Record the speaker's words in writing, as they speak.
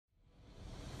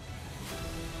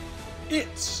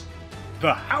It's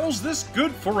the How's This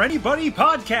Good for Anybody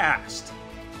podcast.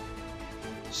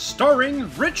 Starring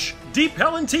Rich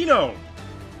DiPalentino,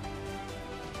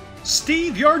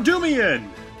 Steve Yardumian,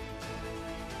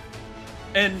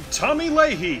 and Tommy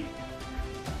Leahy.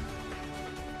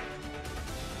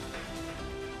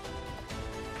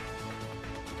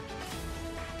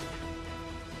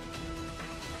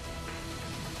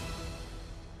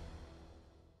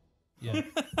 Yeah.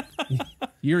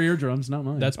 Your eardrums, not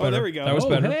mine. That's better. Oh, there we go. That was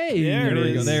better. Hey, There There it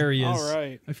we go. is. There he is. All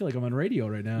right. I feel like I'm on radio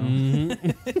right now.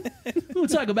 Mhm. We'll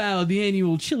talk about the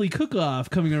annual chili cook-off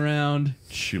coming around.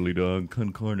 Chili dog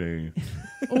con carne.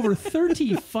 Over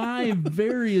 35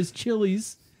 various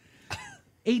chilies.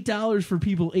 $8 for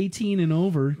people 18 and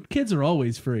over. Kids are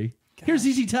always free. Here's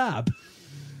ZZ Top.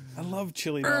 I love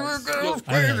chili dogs.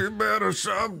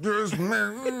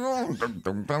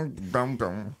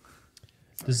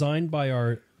 Designed by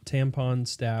our tampon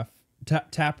staff,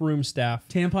 tap room staff,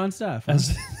 Tampon stuff. Huh? as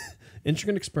an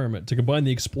intricate experiment to combine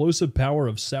the explosive power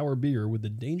of sour beer with the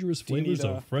dangerous Do you flavors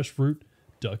need, of fresh fruit,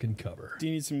 duck and cover. Do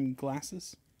you need some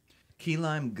glasses? Key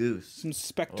lime goose. Some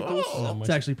spectacles? No, my- It's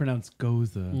actually pronounced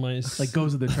Goza. my- Like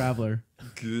Goza the Traveler.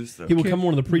 Goose. He will come in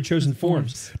one of the pre-chosen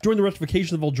forms. During the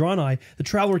rectification of Eldrani, the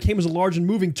traveler came as a large and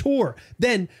moving Tor.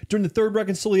 Then, during the third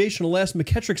reconciliation of the last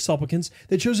McKettrick supplicants,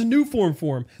 they chose a new form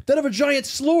for him, that of a giant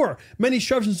slur. Many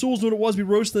shoves and stools knew what it was to be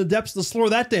roasted in the depths of the slur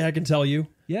that day, I can tell you.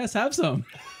 Yes, have some.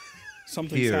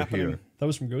 Something's Here, happening. here. That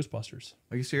was from Ghostbusters.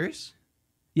 Are you serious?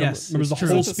 Yes. Remember the it's true.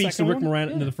 whole Is that the speech that second Rick one?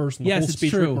 Moranis into the first one. The Yes, whole it's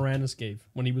speech true. Rick Moranis gave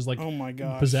when he was like Oh my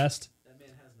gosh. possessed.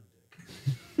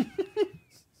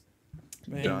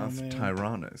 Man, Doth oh man.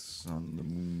 Tyrannus on the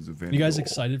moons of You guys Endor.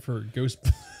 excited for Ghost?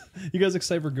 You guys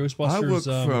excited for Ghostbusters? I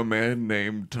work for a man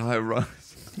named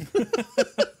Tyrannus.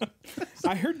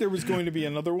 I heard there was going to be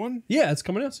another one. Yeah, it's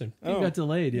coming out soon. It got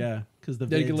delayed, yeah. Because the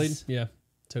Dedicated, vids. yeah,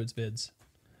 Toad's vids.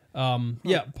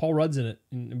 Yeah, Paul Rudd's in it,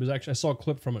 and it was actually I saw a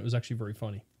clip from it. It was actually very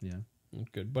funny. Yeah.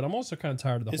 Good, but I'm also kind of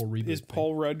tired of the whole reboot. Is thing.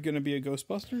 Paul Rudd going to be a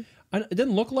Ghostbuster? It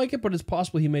didn't look like it, but it's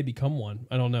possible he may become one.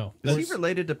 I don't know. Is he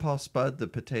related to Paul Spud, the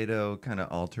potato kind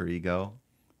of alter ego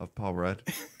of Paul Rudd?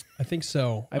 I think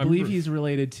so. I believe he's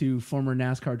related to former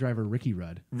NASCAR driver Ricky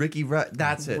Rudd. Ricky Rudd.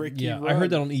 That's it. Ricky Yeah, I Rudd. heard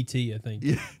that on ET. I think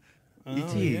Yeah. Oh,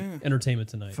 E.T. yeah. Entertainment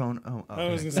Tonight. Phone. Oh, okay.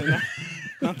 I was going to say,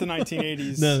 not the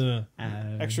 1980s No.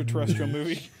 extraterrestrial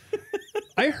movie.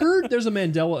 I heard there's a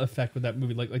Mandela effect with that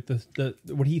movie. Like the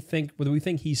what we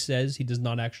think he says, he does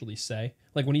not actually say.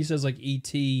 Like when he says like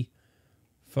ET,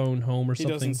 phone home or He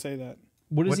something. doesn't say that.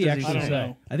 What does What he does he actually I don't say?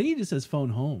 know. I think he just says phone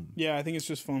home. Yeah, I think it's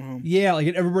just phone home. Yeah, like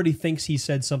everybody thinks he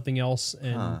said something else,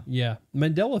 and yeah,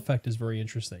 Mandela effect is very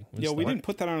interesting. Yeah, we didn't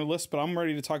put that on our list, but I'm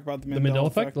ready to talk about the the Mandela, Mandela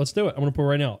effect. Let's do it. I'm gonna put it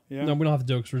right now. Yeah. No, we don't have to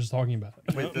do it because we're just talking about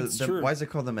it. Wait, It's true. why is it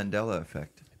called the Mandela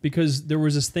Effect? Because there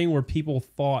was this thing where people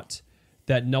thought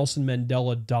that Nelson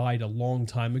Mandela died a long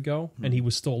time ago, and he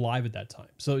was still alive at that time.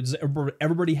 So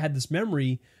everybody had this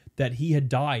memory that he had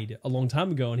died a long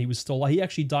time ago, and he was still alive. He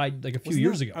actually died like a few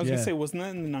years ago. I was Yeah. going to say, wasn't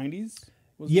that in the 90s?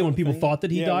 Wasn't Yeah, that when a people thing? thought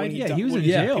that he died? when Yeah, he was when in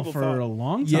jail people for thought- a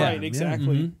long Yeah. time. Right,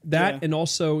 exactly. That Yeah. and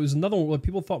also there's another one where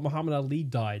people thought Muhammad Ali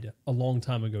died a long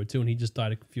time ago too, and he just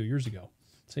died a few years ago.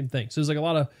 Same thing. So there's like a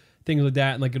lot of things like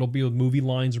that, and like it'll be with movie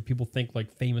lines where people think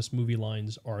like famous movie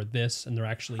lines are this, and they're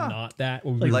actually not that.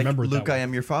 Or we Like remember it Luke, that I way.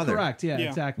 am your father. Correct, yeah, Yeah.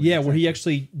 exactly. Yeah, where he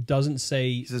actually doesn't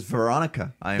say. He says,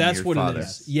 Veronica, I am That's your what father. it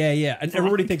is. Yeah, and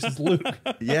everybody thinks it's Luke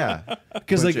Yeah.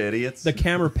 because Bunch like of idiots. the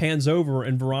camera pans over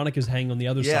and Veronica's hanging on the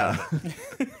other Yeah. side.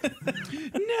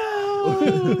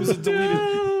 It was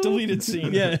a deleted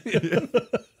scene. Yeah,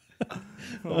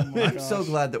 Oh my I'm gosh. so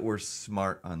glad that we're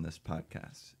smart on this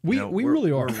podcast. We we're-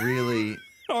 really are. We're really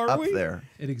Are up we? there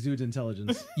It exudes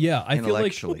intelligence. yeah. I feel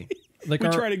like intellectually. We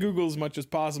try to Google as much as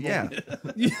possible. Yeah.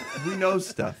 We know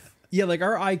stuff. yeah, like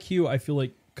our IQ. I feel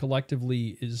like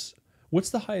collectively is what's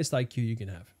the highest IQ you can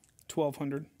have?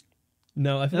 1,200.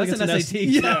 No, I feel That's like it's an an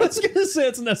SAT. Yeah, I was gonna say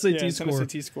it's an SAT Yeah, it's score. an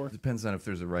SAT score. Depends on if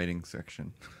there's a writing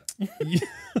section.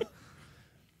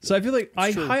 So I feel like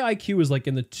true. high IQ is like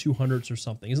in the 200s or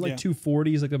something. Isn't it like Yeah.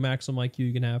 240 is like the maximum IQ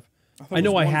you can have? thought I it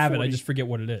know was I have it. I 140. just forget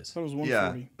what it is. That was Yeah.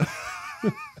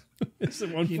 140. Is it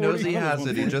He 140? knows he I thought it has was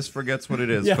it. He 140. just forgets what it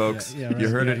is, Yeah. folks. Yeah, right. You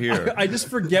heard it here. I just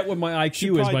forget what my IQ Should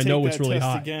is, probably but I know take it's that really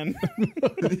test high. again.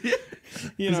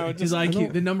 You know, His just,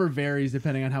 IQ, the number varies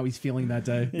depending on how he's feeling that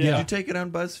day. Did Yeah. you take it on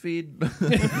BuzzFeed?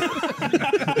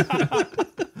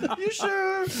 You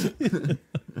sure?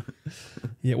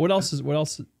 Yeah. What else?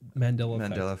 Mandela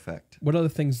effect. Mandela Effect. What other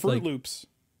things Fruit like? Loops.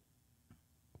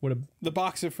 What? The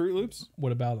box of Fruit Loops.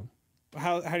 What about them?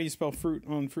 How do you spell fruit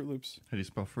on Fruit Loops? How do you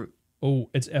spell fruit? Oh,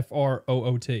 it's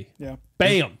FROOT. Yeah.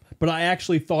 Bam! But I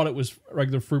actually thought it was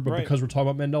regular fruit, but Right. because we're talking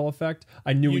about Mandela Effect,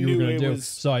 I knew what you were knew going it to do. was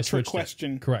So I trick switched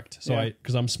question. it. Correct. So Yeah.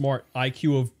 because I'm smart,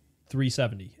 IQ of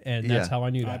 370, and that's Yeah. how I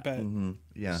knew I that. bet.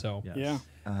 Yeah. So Yes. Yeah.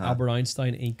 Albert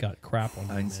Einstein ain't got crap on him,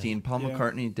 man. Einstein, Paul Yeah.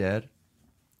 McCartney dead.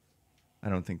 I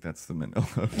don't think that's the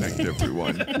Mandela Effect,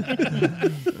 everyone.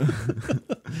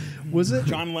 Was it?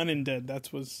 John Lennon dead. No,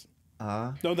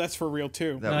 that's for real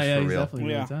too. That was yeah, for he's real.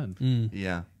 definitely Yeah. really done.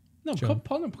 Yeah. No, Joe.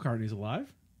 Paul McCartney's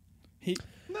alive. He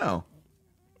No.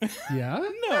 Yeah.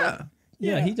 Yeah.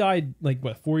 Yeah, he died like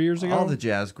what 4 years ago. All the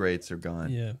jazz greats are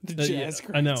gone. yeah, The yeah, jazz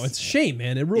I know greats. it's a shame,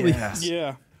 man. It really Yeah. is.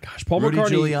 yeah. Gosh, Paul Rudy McCartney.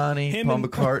 Giuliani, Him Paul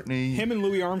and- McCartney. Him and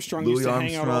Louis Armstrong Louis used to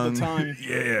hang out all the Armstrong. time.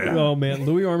 Yeah. Oh man,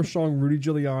 Louis Armstrong, Rudy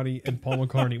Giuliani, and Paul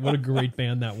McCartney. What a great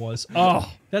band that was.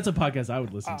 Oh, That's a podcast I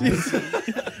would listen to.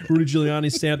 Rudy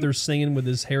Giuliani standing up there singing with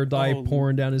his hair dye Oh,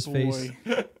 pouring down his Boy. face.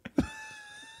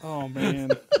 Oh man.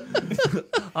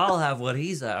 I'll have what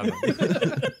he's having.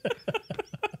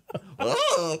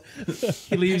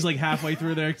 He leaves like halfway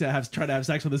through there to try to have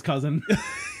sex with his cousin.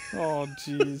 Oh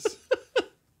jeez.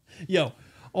 Yo,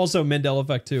 also Mandela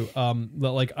Effect too.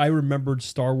 Like I remembered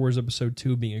Star Wars Episode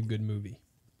 2 being a good movie.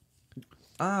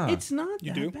 It's not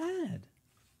You that do? bad.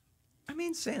 I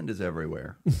mean, sand is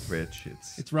everywhere, Rich.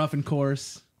 It's rough and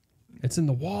coarse. It's in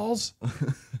the walls.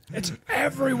 It's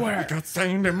everywhere. got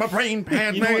sand in my brain,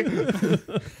 Padme. You know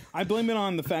what? I blame it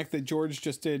on the fact that George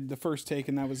just did the first take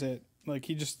and that was it. Like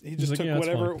he just like, took "Yeah, that's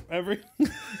whatever every.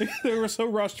 They were so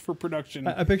rushed for production.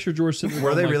 I picture George sitting there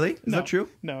Were they going, really? Is No. that true?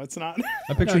 No, it's not.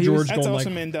 I picture No, he was- George That's going also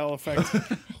like, Mandela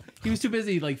Effect. He was too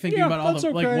busy like thinking Yeah, about all that's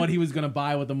the like okay. what he was gonna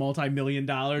buy with the $multi-million.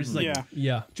 He's like, Yeah.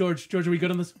 yeah, George, are we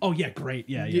good on this? Oh yeah, great.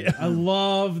 Yeah. I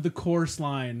love the course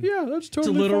line. yeah, that's It's a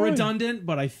totally little fine. redundant,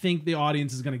 but I think the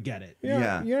audience is gonna get it.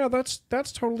 Yeah.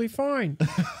 that's totally fine.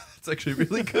 It's actually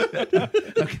really good.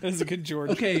 That's a good George.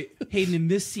 Okay, Hayden, in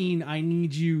this scene, I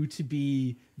need you to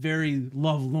be very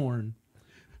lovelorn.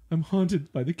 I'm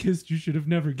haunted by the kiss you should have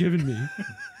never given me.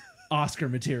 Oscar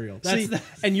material. See,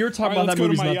 That's and you're talking All about right, that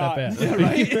let's movie's go not to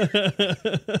my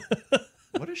that bad.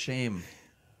 What a shame.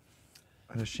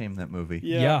 What a shame, that movie.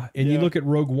 Yeah, and yeah. you look at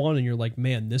Rogue One and you're like,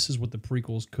 man, this is what the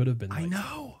prequels could have been. I like.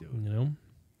 know. You know,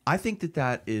 I think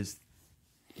that is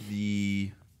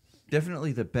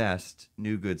definitely the best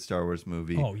new good Star Wars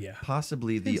movie. Oh, yeah.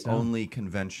 Possibly the so. only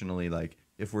conventionally, like,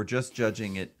 if we're just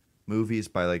judging it movies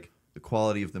by like the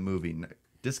quality of the movie,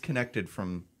 disconnected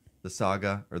from the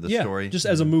saga or the Yeah, story, just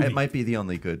as a movie. it might be the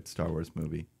only good Star Wars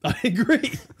movie. I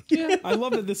agree. I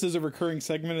love that this is a recurring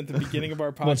segment at the beginning of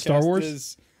our podcast. What, Star Wars?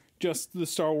 Is just the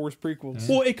Star Wars prequels.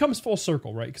 Well, it comes full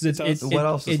circle, right? Because What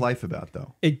else is life about,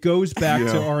 though? It goes back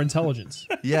to Yeah. our intelligence.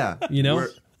 Yeah, You know,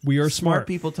 we are smart.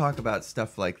 people talk about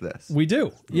stuff like this. We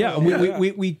do. Yeah, Yeah.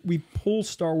 we pull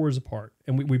Star Wars apart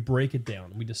and we break it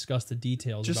down. We discuss the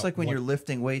details. Just about like when what- you're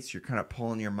lifting weights, you're kind of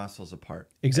pulling your muscles apart.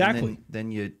 Exactly. And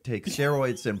then you take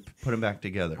steroids and put them back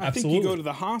together. I think you go to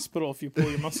the hospital if you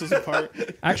pull your muscles apart.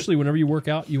 Actually, whenever you work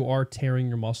out, you are tearing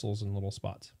your muscles in little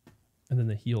spots, and then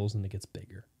it heals and it gets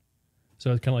bigger.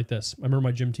 So it's kind of like this. I remember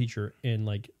my gym teacher in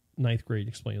like 9th grade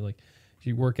explaining, like, if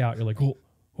you work out, you're like, oh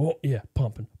yeah,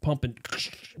 pumping,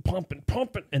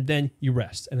 and then you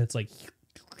rest, and it's like,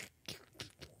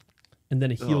 and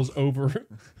then it heals over.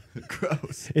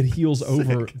 Gross. It heals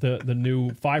over the new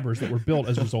fibers that were built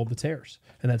as a result of the tears,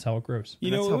 and that's how it grows.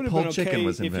 You That's know, how it would have pulled been chicken okay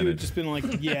was if you invented. had just been like,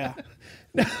 yeah.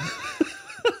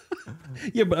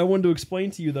 Yeah, but I wanted to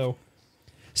explain to you though.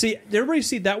 See, everybody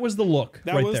see that was the look.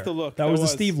 That right was there. the look. That That was the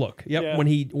was. Steve look. Yep. Yeah. When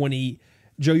he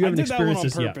Joe, you I haven't did that one experienced on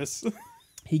this yet. purpose.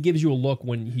 He gives you a look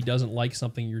when he doesn't like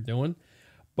something you're doing.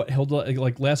 But he'll do,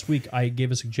 like last week, I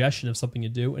gave a suggestion of something to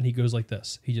do, and he goes like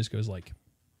this. He just goes like,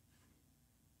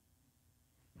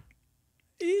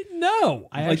 "No,"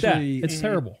 I like actually- that. It's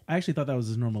terrible. I actually thought that was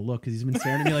his normal look because he's been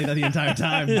staring at me like that the entire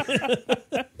time.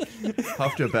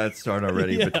 Off to a bad start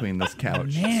already between this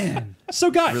couch. Man.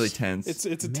 So guys, Really tense. It's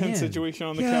a tense Man. situation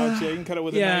on the couch. Yeah, you can cut it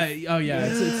with a Yeah. knife. Oh yeah.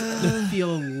 It's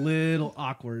feel a little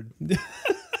awkward.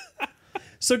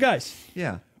 so guys,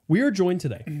 yeah. we are joined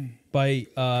today by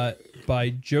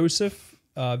Joseph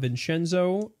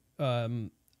Vincenzo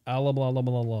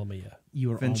Alamia. You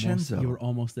were Vincenzo. almost. You were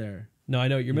almost there. No, I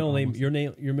know your middle name. almost-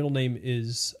 Your middle name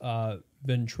is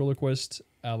ventriloquist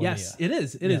Alamia. Yes, it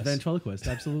is. It is Yes. ventriloquist.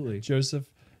 Absolutely. Joseph.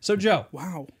 So Joe,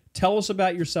 Wow. tell us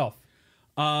about yourself.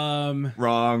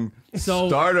 Wrong. So-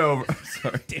 Start over.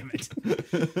 Sorry. Damn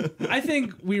it. I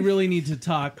think we really need to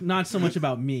talk not so much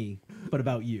about me, but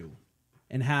about you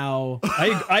and how.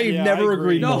 I Yeah, never I agree.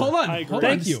 agreed. No, more. hold on. I agree. Hold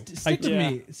Thank on. you. Stick with Yeah.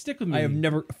 me. Stick with me. I have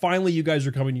never. Finally, you guys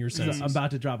are coming to your I'm senses.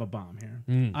 about to drop a bomb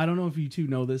here. I don't know if you two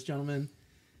know this, gentlemen,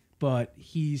 but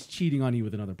he's cheating on you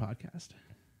with another podcast.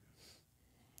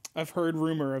 I've heard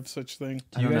rumor of such thing.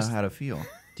 I don't know how to feel.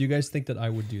 Do you guys think that I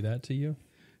would do that to you?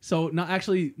 So not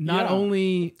Yeah.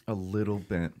 only A little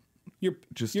bit. You're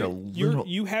Just you're, a little.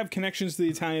 You have connections to the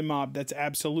Italian mob. That's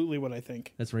absolutely what I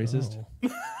think. that's racist. Oh.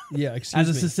 Yeah, excuse As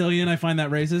a me. Sicilian, I find that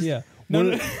racist. Yeah. No,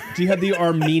 What- Do you have the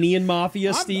Armenian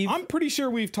mafia, Steve? I'm pretty sure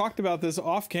we've talked about this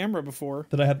off camera before.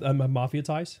 That I have mafia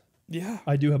ties? Yeah.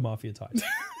 I do have mafia ties.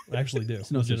 I actually do.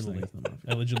 no such legitimately. thing as no mafia.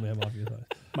 I legitimately have mafia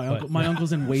ties. My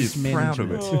uncle's in waste He's proud of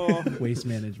management. it. Waste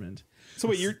management. So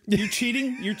wait, you're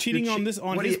cheating? You're cheating on this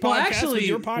on what do his you- podcast? Well, actually, with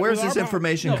your pod, Where's with this our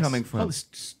information coming from?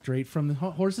 Straight from the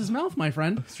horse's mouth, my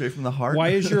friend. Straight from the heart? Why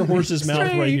is your horse's mouth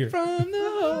right Straight here? from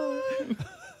the heart.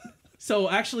 So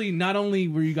actually, not only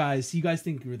were you guys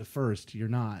think you were the first, you're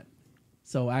not.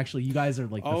 So actually, you guys are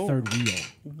like Oh. the third wheel.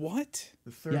 What?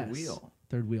 The third Yes. wheel.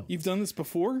 Third wheel. You've done this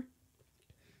before?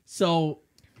 So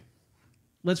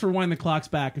let's rewind the clocks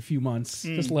back a few months.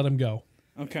 Just let him go.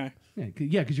 Okay. Yeah,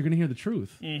 because you're going to hear the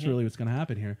truth. That's really what's going to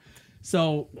happen here.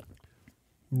 So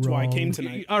That's why I Wrong. came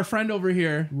tonight. our friend over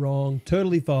here, Wrong.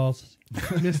 Totally false.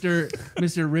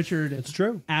 Mr. Richard It's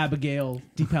true. Abigail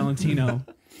DiPalantino,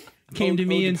 came to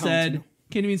me and said,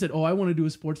 "Oh, I want to do a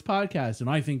sports podcast, and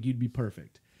I think you'd be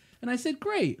perfect." And I said,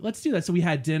 "Great, let's do that." So we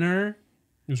had dinner.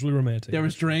 It was really romantic. There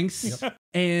was drinks,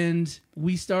 and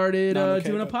we started Not okay,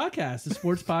 doing a but- podcast, a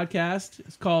sports podcast.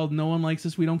 It's called "No One Likes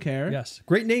Us, We Don't Care." Yes.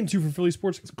 Great name, too, for Philly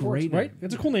sports. It's great right? name.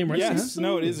 It's a cool name, right? Yes.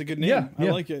 No, it is a good name. Yeah, I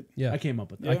yeah. like it. Yeah. I came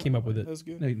up with that. I came up with it. That was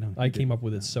good. No, I you came did. up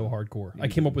with it so hardcore. I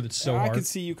came up with it so I hard. could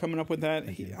see you coming up with that.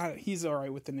 He's all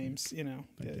right with the names, you know.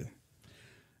 Yeah.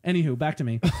 Anywho, back to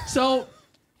me. So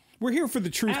We're here for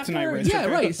the truth tonight, Rich. yeah,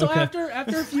 okay? right. So Okay.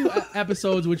 after a few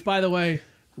episodes, which by the way,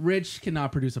 Rich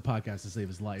cannot produce a podcast to save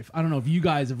his life. I don't know if you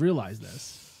guys have realized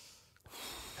this.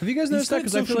 Have you guys He's noticed that? good at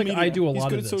Because I feel social like media. I do a He's lot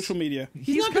good of at this. social media.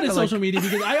 He's not good at social media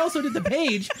because I also did the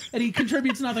page and he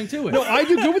contributes nothing to it. No, I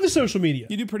do good with the social media.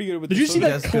 You do pretty good with Did the you see social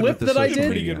that does good clip with the that I social did?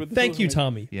 Pretty good with the Thank social you, media.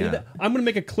 Tommy. Yeah. I'm going to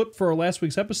make a clip for our last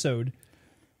week's episode,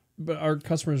 but our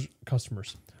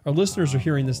our listeners are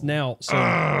hearing this now.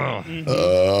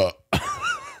 So,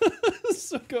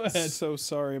 so go ahead. So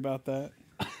sorry about that.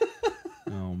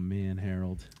 Oh man,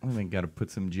 Harold. I think got to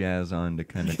put some jazz on to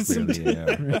kind of clear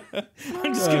the air.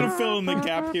 I'm just gonna fill in the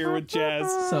gap here with jazz.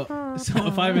 So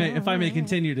if I may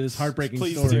continue to this heartbreaking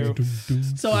Please story. do.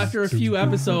 So after a few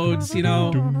episodes, you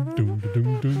know,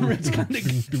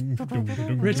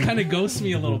 Rich kind of ghosts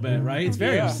me a little bit, right? It's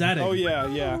very upsetting. Oh yeah,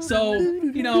 yeah. So,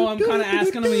 you know, I'm kind of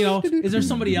asking him, you know, is there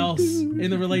somebody else in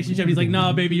the relationship? He's like,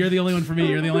 no, baby, you're the only one for me.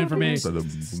 You're the only one for me.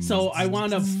 So I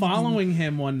wound up following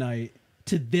him one night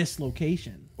to this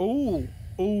location. Oh,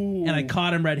 oh. And I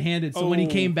caught him red-handed. So when he Oh.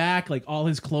 came back, like all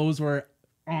his clothes were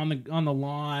on the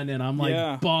lawn, and I'm like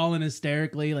Yeah. bawling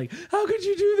hysterically, like, how could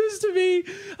you do this to me?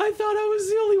 I thought I was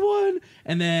the only one.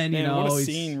 And then, you Man, know, what a it's-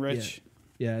 scene, Rich.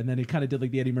 Yeah, and then he kind of did like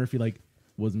the Eddie Murphy, like,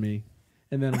 wasn't me.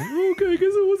 And then I'm like, okay, I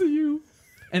guess it wasn't you.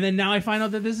 And then now I find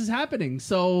out that this is happening.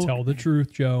 So Tell the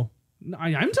truth, Joe.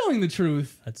 I'm telling the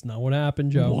truth. That's not what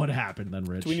happened, Joe. What happened then,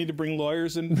 Rich? Do we need to bring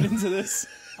lawyers into this?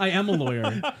 I am a lawyer.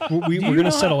 We're Do you going to know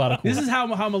settle out of court. This is how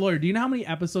I'm a lawyer. Do you know how many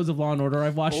episodes of Law and Order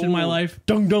I've watched in my Oh. life?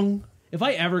 Dung dung. If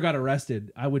I ever got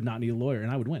arrested, I would not need a lawyer,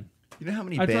 and I would win. You know how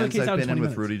many I'd throw the bands case out I've in been in 20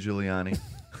 with Rudy Giuliani?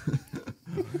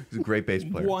 He's a great bass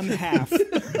player. One half.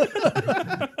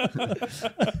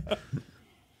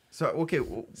 So okay,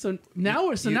 So now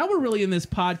we're really in this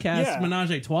podcast Yeah.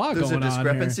 menage a trois there's a going on here.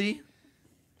 discrepancy.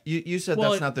 You said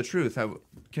Well, that's not the truth.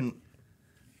 Do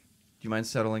you mind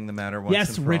settling the matter once Yes,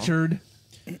 and for all? Richard.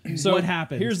 So What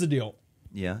happened? Here's the deal.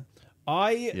 Yeah,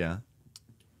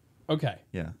 Okay.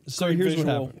 yeah. So Great here's what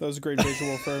visual. happened. That was a great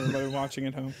visual for everybody watching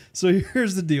at home. So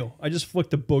here's the deal. I just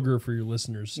flicked a booger for your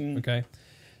listeners. Okay.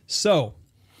 So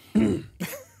You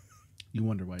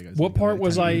wonder why you guys. what think part I'm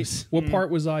was like I? 10 years. What part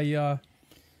was I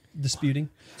disputing?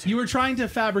 You were trying to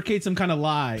fabricate some kind of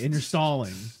lie, and you're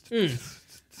stalling.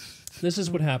 This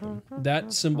is what happened.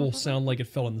 That cymbal sounded like it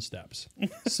fell in the steps.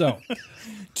 So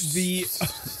the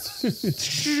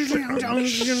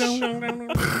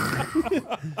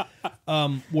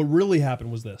what really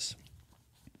happened was this.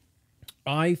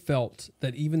 I felt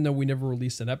that even though we never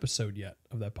released an episode yet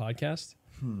of that podcast,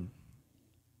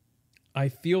 I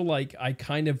feel like I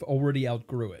kind of already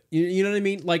outgrew it. You know what I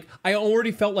mean? Like I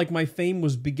already felt like my fame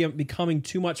was becoming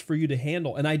too much for you to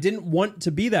handle. And I didn't want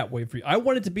to be that way for you. I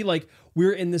wanted to be like,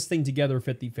 we're in this thing together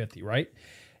 50-50, right?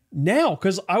 Now,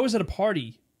 because I was at a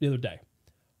party the other day.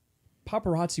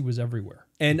 Paparazzi was everywhere.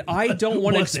 And I don't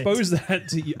want to Was it? expose that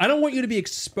to you. I don't want you to be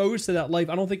exposed to that life.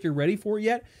 I don't think you're ready for it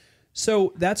yet.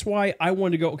 So that's why I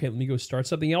wanted to go, okay, let me go start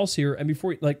something else here. And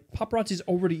before, like, paparazzi's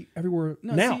already everywhere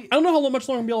now. see- I don't know how much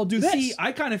longer I'm going to be able to do this. See,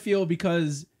 I kind of feel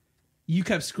because you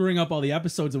kept screwing up all the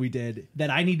episodes that we did, that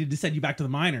I needed to send you back to the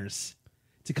miners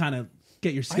to kind of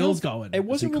get your skills going. It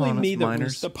wasn't really me that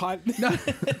was The pot.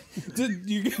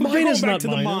 You're Mine going is back not to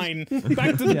the miners. mine.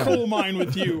 Back to the coal mine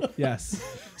with you. Yes.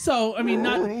 So I mean,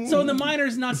 not so in the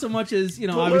miners, not so much as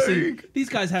obviously these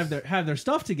guys have their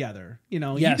stuff together. Yes.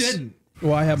 You didn't.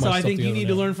 Well, I have my So stuff I think you together need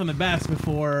now. to learn from the best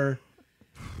before,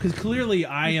 because clearly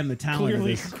I am the talent of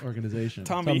this organization.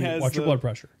 Tommy has Watch your blood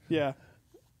pressure. Yeah.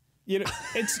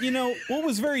 It's what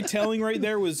was very telling right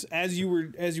there was as you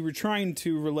were trying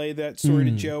to relay that story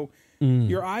to Joe,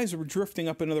 your eyes were drifting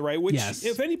up into the right. Which,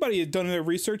 if anybody had done their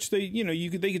research, they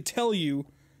could tell you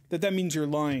that means you're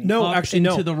lying. No, Up actually, and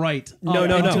no. to the right. No, Up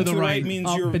no, and no. To To the the right means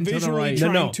Up you're and to the visually right.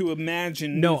 trying No. to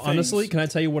imagine. No, things. honestly, can I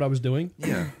tell you what I was doing?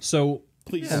 Yeah. So,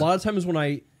 Please. a lot of times when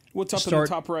I What's up start, in the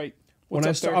top right? when What's I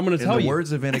up start, there? I'm going to In tell the you.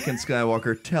 words of Anakin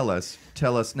Skywalker, tell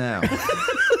us now.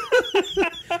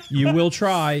 You will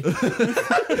try.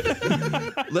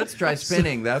 Let's try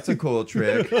spinning. That's a cool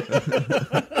trick.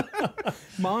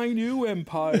 My new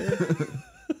empire.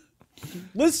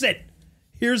 Listen,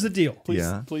 here's the deal. Please,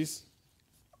 Yeah. please.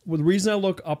 Well, the reason I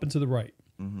look up and to the right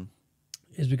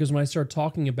is because when I start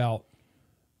talking about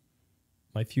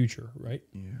my future, right?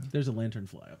 There's a lantern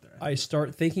fly up there. I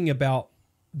start thinking about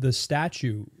the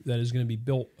statue that is going to be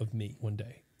built of me one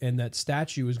day. And that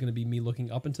statue is going to be me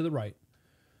looking up and to the right,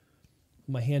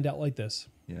 my hand out like this,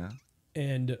 Yeah.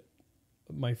 and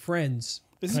my friends.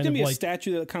 Is this kind gonna of be a like,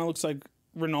 statue that kind of looks like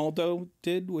Ronaldo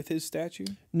did with his statue?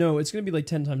 No, it's going to be like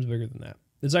 10 times bigger than that.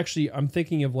 It's actually, I'm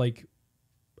thinking of like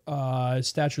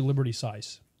Statue of Liberty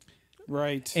size.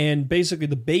 Right. And basically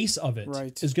the base of it is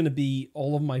Right. going to be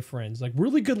all of my friends. Like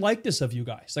really good likeness of you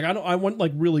guys. Like I want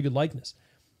like really good likeness.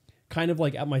 Kind of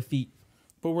like at my feet.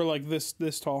 But we're like this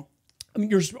tall. I mean,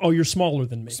 you're smaller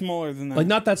than me. Smaller than that. Like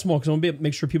not that small, because I want to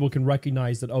make sure people can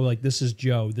recognize that. Oh, like this is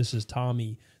Joe, this is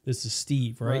Tommy, this is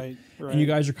Steve, right? Right. And you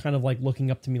guys are kind of like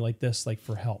looking up to me like this, like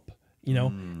for help,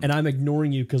 And I'm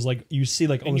ignoring you because like you see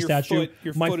like on and the your statue,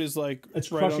 foot my foot is like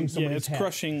it's right crushing on, somebody's it's head.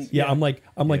 crushing. Yeah, I'm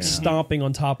like stomping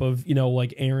on top of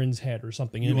like Aaron's head or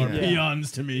something. You know what I mean?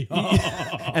 Peons to me.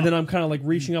 And then I'm kind of like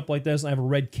reaching up like this, and I have a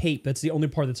red cape. That's the only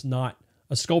part that's not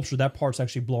a sculpture. That part's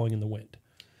actually blowing in the wind.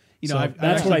 So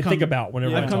that's what I think about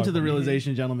whenever I've I come talk to the about it.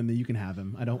 realization, gentlemen, that you can have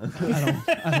him. I don't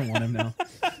want him now.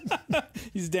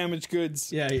 He's damaged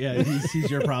goods. Yeah, he's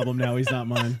your problem now. He's not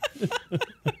mine.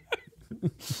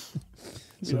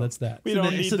 So that's that. We don't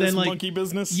then- need so this then, like, monkey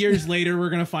business. Years later, we're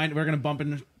gonna bump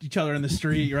into each other in the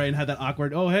street, right, and have that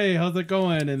awkward, oh hey, how's it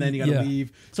going? And then you gotta Yeah.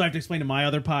 leave. So I have to explain to my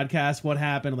other podcast what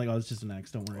happened. I'm like, oh, it's just an ex.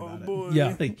 Don't worry about boy. it.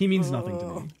 Yeah. Like, he means nothing to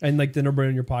me. And like then everybody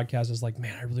on your podcast is like,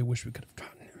 man, I really wish we could have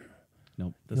gotten him.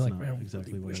 Nope, that's You're like, not man, I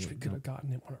exactly really what wish I we would. could have gotten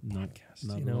him on our podcast.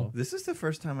 not You at know, all. This is the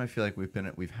first time I feel like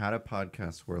we've had a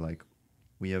podcast where like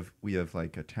we have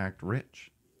like attacked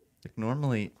Rich. Like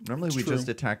normally we true. just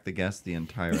attack the guest the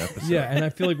entire episode. yeah, and I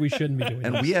feel like we shouldn't be doing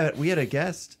And that. we had a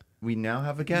guest. We now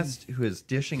have a guest who is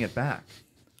dishing it back.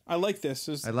 I like this.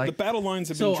 I like- the battle lines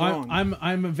have So been drawn.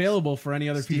 I'm available for any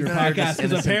other future Steve and I are podcasts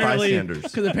just innocent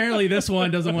because apparently this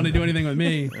one doesn't want to do anything with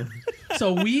me.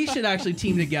 So we should actually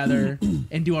team together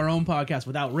and do our own podcast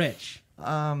without Rich. We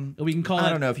can call it. I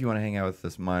don't know if you want to hang out with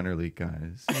us minor league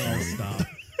guys. Oh, stop.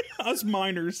 Us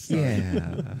miners.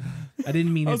 Yeah. I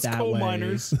didn't mean it Us that coal way.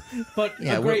 miners. But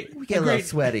Yeah, a great, we get a a little great,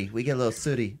 sweaty. We get a little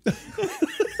sooty.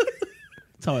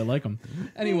 That's how I like them.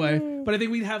 Anyway, but I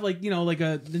think we'd have like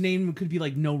the name could be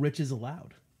like No Riches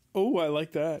Allowed. Oh, I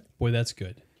like that. Boy, that's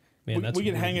good. Man, that's we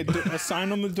could really hang good. a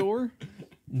sign on the door.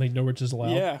 Like no riches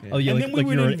allowed. Yeah. Oh yeah, and like, then we like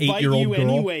would you're an invite 8-year-old you girl.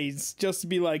 anyways, just to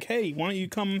be like, hey, why don't you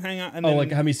come hang out? And Oh, then,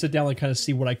 like have me sit down and kind of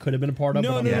see what I could have been a part of.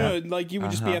 no, but no, I'm no, not. no. Like you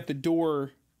would just be at the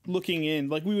door looking in.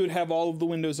 Like we would have all of the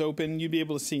windows open. You'd be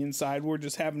able to see inside. We're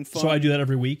just having fun. So I do that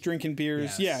every week. drinking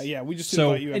beers. Yes. Yeah. We just So-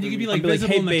 invite you. And you every could be week. like I'd be like,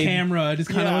 visible "Hey, in the babe." camera, just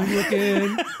kind of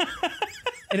looking.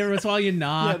 And every once in a while you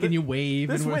knock Yeah, and you wave.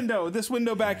 this and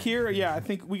window back here. Yeah, I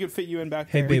think we could fit you in back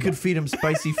Hey, there. babe. We could feed him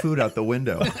spicy food out the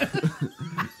window.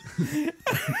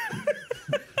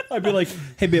 I'd be like,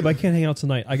 hey babe, I can't hang out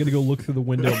tonight. I got to go look through the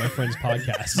window at my friend's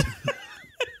podcast.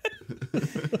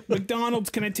 McDonald's,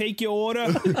 can I take your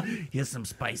order? Here's some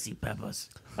spicy peppers.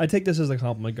 I take this as a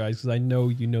compliment, guys, because I know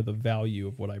you know the value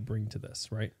of what I bring to this,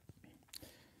 right?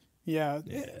 Yeah.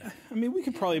 I mean, we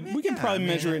could probably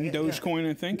measure it in Dogecoin.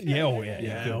 I think. Yeah, oh yeah.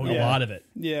 A Yeah. lot of it.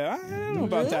 Yeah, I don't know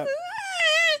about that.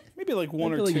 Maybe like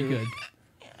one I or feel like two.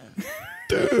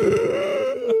 you're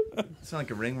good. Sound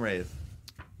like a ring wraith.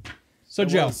 So It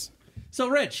Joe, was. So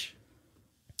Rich,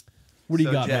 what do you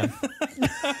So, got, man?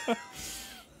 Jeff,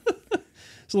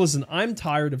 So listen, I'm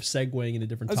tired of segueing into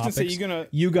different topics. Say,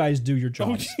 you guys do your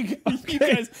jobs.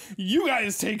 You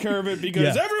guys take care of it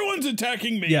because everyone's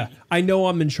attacking me. Yeah, I know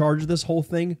I'm in charge of this whole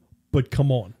thing, but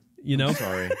come on, you know.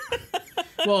 Sorry.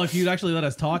 Well, if you'd actually let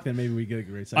us talk, then maybe we get a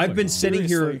great segue. I've been sitting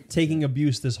here taking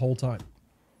abuse this whole time.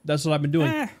 That's what I've been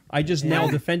doing. I just now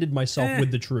defended myself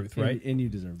with the truth, right? And you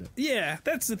deserved it. Yeah,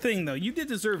 that's the thing, though. You did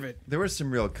deserve it. There was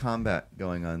some real combat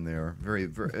going on there.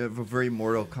 Of a very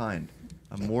mortal kind.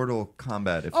 A Mortal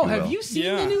Kombat, if you will. Have you seen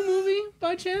the new movie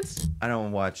by chance? I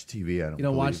don't watch TV. You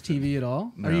don't watch TV at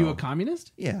all? No. Are you a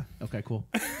communist? Yeah. Okay, cool.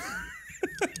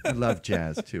 I love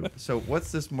jazz, too. So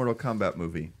what's this Mortal Kombat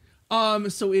movie?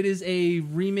 So it is a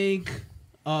remake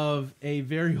of a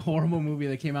very horrible movie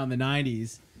that came out in the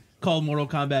 90s called Mortal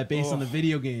Kombat based on the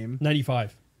video game.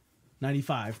 95.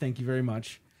 95, thank you very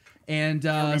much. And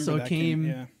so it came...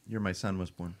 Yeah. Year my son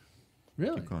was born.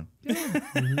 Really? Keep going.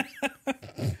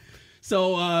 So,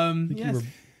 you were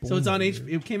so it's on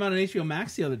it came out on HBO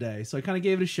Max the other day. So I kind of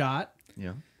gave it a shot.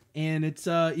 Yeah. And it's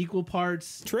equal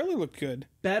parts Trailer looked good.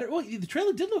 better. Well, the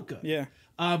trailer did look good. Yeah.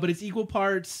 But it's equal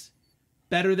parts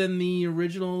better than the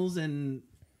originals and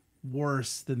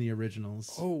worse than the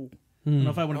originals. Oh. I don't know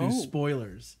if I want to do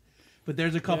spoilers, but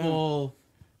there's a couple.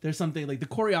 There's something like the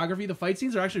choreography, the fight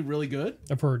scenes are actually really good.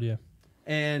 I've heard, yeah.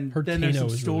 And Heard then Kano there's some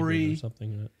is story. really good or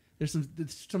something in it. There's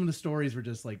some of the stories were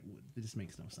just like it just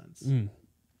makes no sense.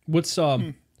 What's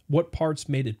what parts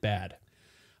made it bad?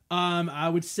 I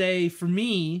would say for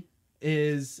me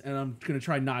is, and I'm gonna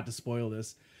try not to spoil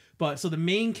this, but so the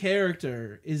main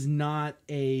character is not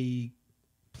a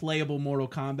playable Mortal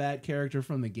Kombat character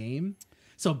from the game.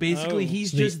 So basically,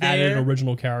 he's So just they added there, an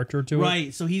original character to it.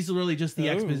 right? So he's really just the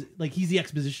he's the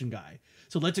exposition guy.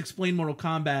 So let's explain Mortal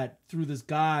Kombat through this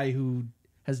guy who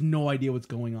has no idea what's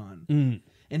going on,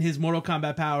 and his Mortal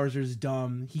Kombat powers are just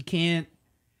dumb. He can't.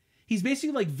 He's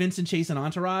basically like Vincent Chase in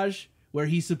Entourage, where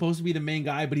he's supposed to be the main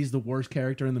guy, but he's the worst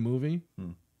character in the movie.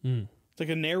 It's like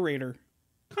a narrator.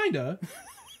 Kinda.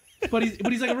 But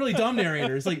he's like a really dumb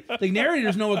narrator. It's like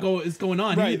narrators know what is going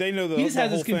on. Right, they know he just the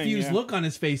has this whole thing, confused yeah. look on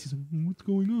his face. He's like, what's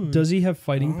going on? Does he have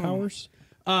fighting powers?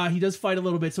 He does fight a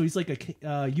little bit, so he's like a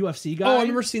UFC guy. Oh, I've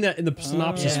never seen that in the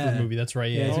synopsis of Yeah. the movie. That's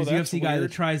right. Yeah, Yeah. so he's a that's UFC guy weird.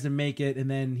 that tries to make it,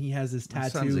 and then he has this My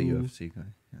tattoo. son's a UFC guy.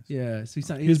 Yes. Yeah, so he's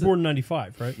not, He was born in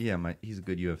 95, right? Yeah, he's a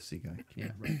good UFC guy.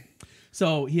 Yeah, right.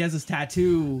 So he has this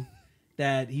tattoo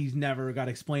that he's never got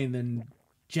explained. Then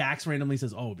Jax randomly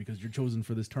says, "Oh, because you're chosen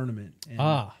for this tournament."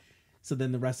 And so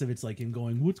then the rest of it's like him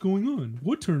going, "What's going on?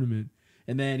 What tournament?"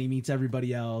 And then he meets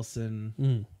everybody else,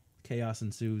 and chaos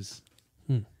ensues.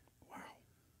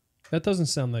 That doesn't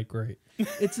sound that great.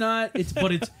 It's not. It's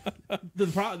the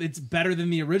problem. It's better than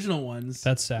the original ones.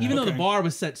 That's sad. Even though the Okay. bar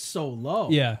was set so low.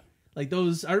 Yeah. Like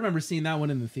those, I remember seeing that one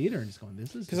in the theater and just going,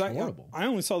 "This is Because horrible." I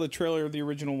only saw the trailer of the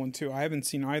original one too. I haven't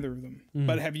seen either of them.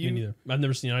 But have Me you? neither. I've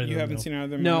never seen either of them. You haven't no. seen either of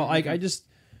them? No, Okay. I just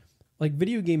like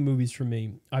video game movies for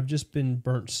me. I've just been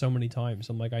burnt so many times.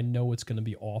 I'm like, I know it's going to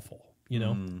be awful, you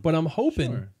know. But I'm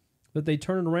hoping Sure. that they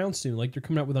turn it around soon. Like they're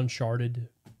coming out with Uncharted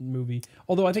movie.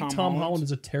 Although I think Tom Holland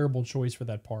is a terrible choice for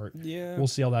that part. Yeah. We'll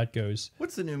see how that goes.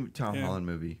 What's the new Tom Yeah. Holland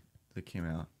movie that came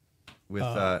out with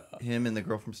him and the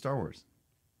girl from Star Wars?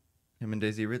 Him and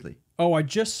Daisy Ridley. Oh, I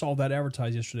just saw that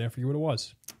advertised yesterday. I forget what it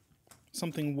was.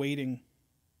 Something waiting.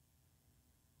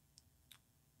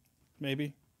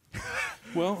 Maybe.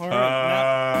 Well, all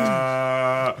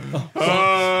right.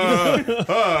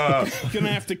 Gonna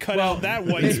have to cut out that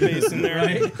white space in there.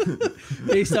 Right?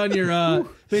 based on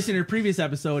your previous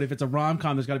episode, if it's a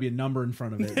rom-com, there's got to be a number in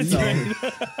front of it. So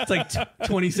it's like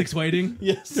 26 waiting,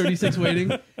 36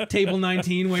 waiting, table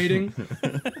 19 waiting.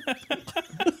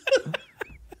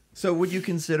 So would you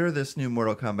consider this new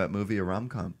Mortal Kombat movie a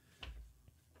rom-com?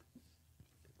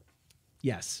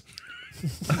 Yes,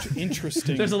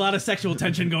 Interesting. there's a lot of sexual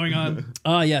tension going on.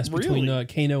 Yes, between Really?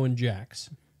 Kano and Jax.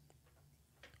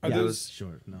 Are those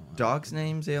Sure, no. dogs'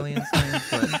 names, aliens'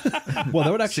 names? Like, Well,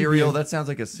 that would actually cereal? be That sounds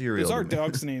like a cereal. Those are to me.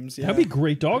 dogs' names. Yeah. that'd be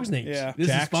great dogs' names. Yeah. This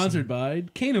is Jax. sponsored by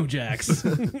Kano Jax.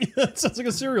 That sounds like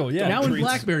a cereal. Yeah. Now in treats.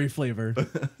 blackberry flavor.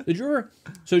 Did you ever?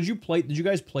 So did you play? Did you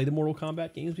guys play the Mortal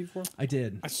Kombat games before? I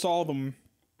did. I saw them.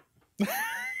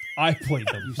 I played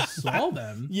them. Saw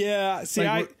them. Yeah. See,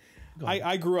 Like,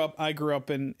 I grew up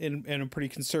in a pretty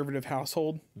conservative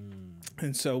household,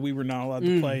 and so we were not allowed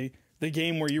to play the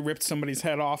game where you ripped somebody's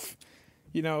head off.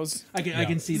 You know, I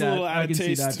can see it's a that. little out I can of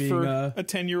see that taste being for a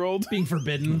 10-year-old. being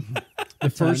forbidden. The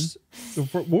first.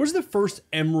 What was the first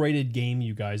M-rated game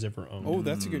you guys ever owned? Oh,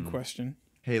 that's a good question.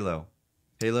 Halo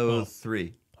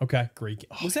 3. Okay, great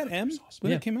game. Was that M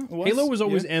when Yeah. it came out? It Halo was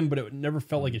always yeah. M, but it never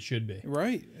felt like it should be.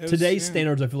 Right. It was- Today's yeah.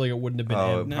 standards, I feel like it wouldn't have been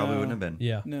Oh, M. it probably No. wouldn't have been.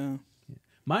 Yeah. No.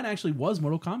 Mine actually was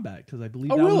Mortal Kombat because I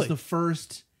believe Oh, that really? was the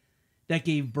first that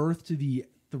gave birth to the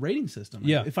rating system.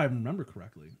 Yeah. If I remember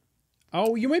correctly.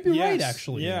 Oh, you might be Yes, right,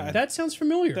 actually. yeah. That sounds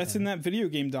familiar. That's in that video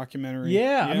game documentary.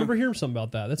 Yeah, I remember hearing something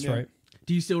about that. That's Yeah. right.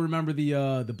 Do you still remember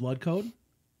the blood code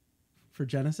for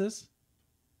Genesis?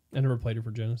 I never played it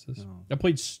for Genesis. No. I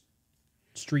played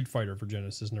Street Fighter for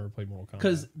Genesis, never played Mortal Kombat.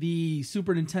 Because the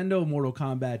Super Nintendo Mortal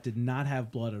Kombat did not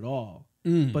have blood at all.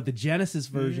 But the Genesis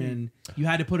version, you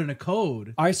had to put in a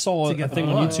code. I saw to a get thing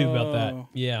the on blood. YouTube about that. Oh.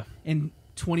 Yeah, And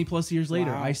 20 plus years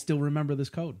later, Wow. I still remember this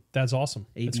code. that's awesome.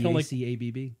 It's kind of like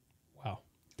ABACABB. wow.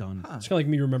 Done. It's kind of like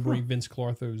me remembering Vince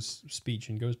Clortho's speech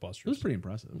in Ghostbusters. It was pretty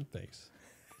impressive. Thanks.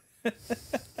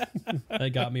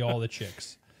 That got me all the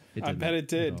chicks. I bet it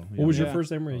did. What was your Yeah.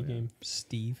 first memory game,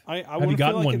 Steve? I Have you want to feel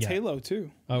gotten like one it's yet? Halo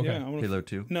 2. Okay. Yeah, I wanna Halo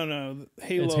 2. No,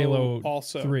 Halo, It's Halo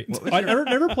also. 3. What was I your-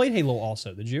 never played Halo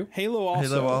also. Did you? Halo also.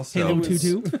 Halo also. Halo It was-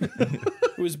 2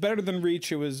 It was better than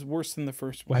Reach. It was worse than the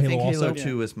first one. I think Halo Halo also?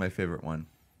 2 is my favorite one.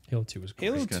 Halo 2 was great.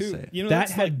 Halo gonna 2. say. You know, That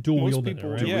that's had like dual most wield in it, people,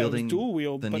 right? Yeah, it was Wielding dual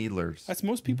wield. the but needlers. that's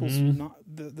most people's not.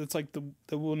 That's like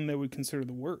the one they would consider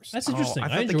the worst. That's interesting. I I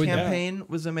thought the enjoyed that. campaign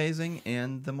was amazing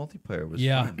and the multiplayer was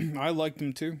Yeah. fun. I liked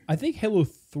them too. I think Halo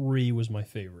 3 was my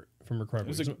favorite from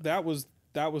Recovery. That was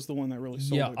the one that really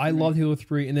sold Yeah, it. For I me. loved Halo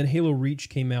 3, and then Halo Reach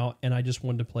came out, and I just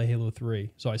wanted to play Halo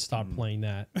 3, so I stopped playing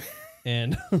that.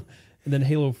 And, and then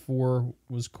Halo 4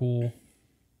 was cool.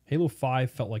 Halo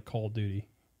 5 felt like Call of Duty.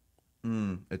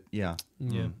 Yeah.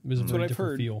 Yeah, it was a what very I've different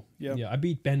heard. feel. Yep. Yeah, I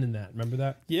beat Ben in that. Remember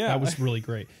that? Yeah. That was really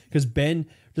great. Because Ben,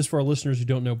 just for our listeners who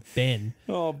don't know Ben,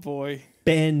 Oh boy.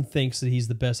 Ben thinks that he's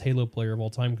the best Halo player of all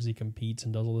time because he competes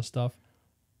and does all this stuff.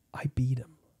 I beat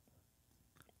him.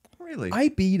 Really? I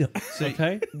beat him.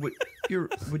 Okay?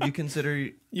 would you consider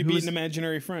You who beat was, an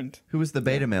imaginary friend. who was the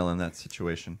beta male in that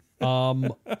situation?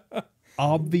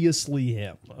 Obviously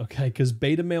him. Okay? Because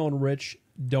Beta Male and Rich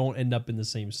don't end up in the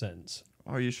same sentence.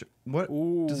 Are you sure? What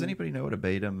does anybody know what a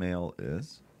beta male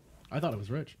is? I thought it was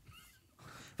Rich.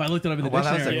 If I looked it up in the wow,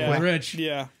 that was dictionary, a it was quick- Rich.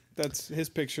 Yeah, that's his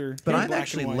picture. But in I'm black and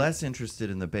actually white. less interested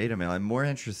in the beta male. I'm more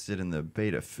interested in the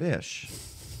beta fish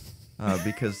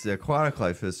because the aquatic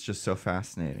life is just so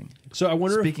fascinating. So I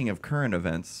wonder if Speaking of current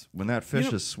events, when that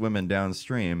fish is swimming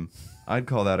downstream, I'd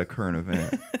call that a current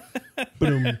event.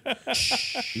 boom,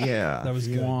 Yeah. that was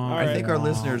good. I think our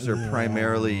listeners are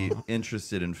primarily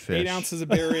interested in fish. 8 ounces of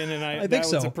barium, and I think that was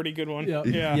so. a pretty good one. Yeah.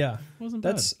 Yeah. Wasn't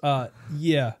That's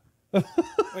yeah.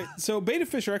 Wait, so beta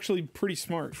fish are actually pretty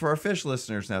smart. For our fish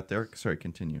listeners out there, sorry,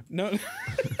 continue. No,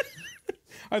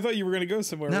 I thought you were going to go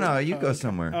somewhere. No, you go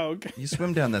somewhere. Oh, okay. You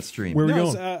swim down that stream. Where we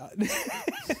No, going?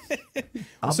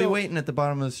 I'll so- be waiting at the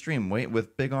bottom of the stream, wait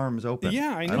with big arms open.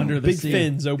 Yeah, I know. Under the Big sea.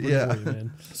 fins open Yeah. for you,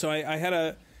 man. So I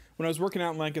had when I was working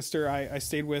out in Lancaster, I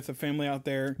stayed with a family out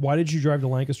there. Why did you drive to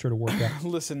Lancaster to work out?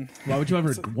 Listen, Why would you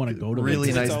ever want to go to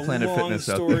really Lincoln? nice it's a Planet long Fitness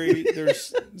out story.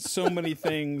 There's so many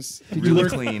things. Really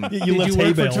clean. You Did lift you hay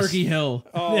work for bales. Turkey Hill?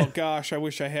 Oh gosh, I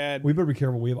wish I had. We better be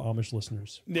careful. We have Amish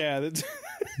listeners. Yeah, that's,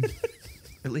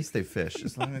 At least they fish,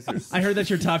 as long as there's. I heard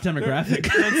that's your top demographic.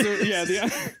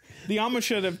 the Amish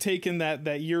should have taken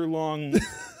that year long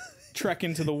trek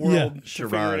into the world to figure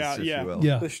Shiraz, it out. if Yeah, you will.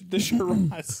 Yeah. the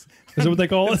Shiraz. Is that what they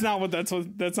call That's it? not what that's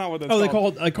what that's Oh,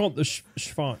 called. I call it the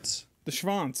schwanz. The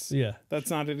Schwanz. Yeah. That's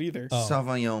not it either.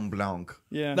 Sauvignon Blanc.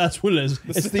 Yeah. That's what it is.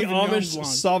 It's the Sauvignon Amish Blanc.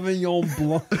 Sauvignon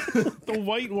Blanc. the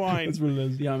white wine. That's what it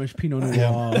is. The Amish Pinot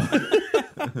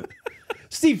Noir.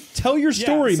 Steve, tell your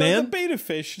story, so man. the beta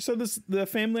fish. So the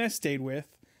family I stayed with.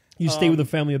 You stay with a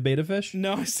family of beta fish?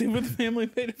 No, I stayed with a family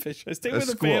of beta fish. I stayed A with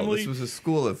a school. family. This was a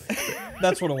school of.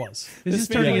 That's what it was. This is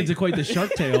turning family- into quite the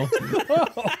Shark Tale.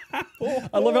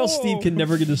 I love how Steve can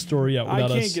never get a story out I without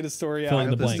can't us. get a story filling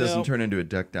out. the This blanks. doesn't turn into a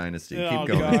Duck Dynasty. Oh Keep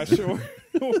going.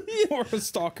 gosh, or a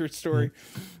stalker story.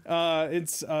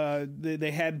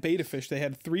 They had beta fish. They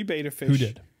had 3 beta fish. Who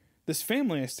did? This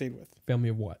family I stayed with. Family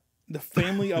of what? The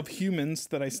family of humans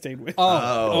that I stayed with.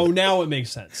 Oh, now it makes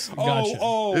sense.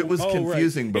 Gotcha. It was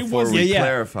confusing right. before It we Yeah, yeah.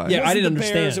 clarified. Yeah, It I wasn't didn't the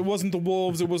bears, understand. it wasn't the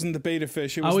wolves. It wasn't the beta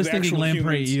fish. It was I was the thinking actual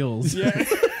lamprey humans. eels. Yeah.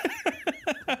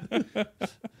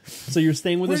 So you're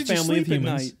staying with Where this did you family of sleep at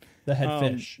humans night? that had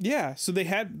fish. Yeah. So they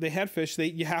had fish.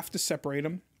 You have to separate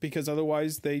them because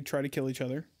otherwise they try to kill each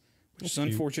other, which is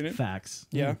unfortunate. Facts.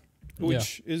 Yeah.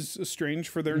 Which is strange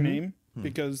for their name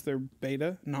because they're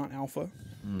beta, not alpha.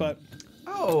 But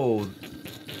Oh,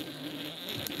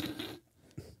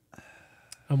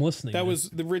 I'm listening. that man. was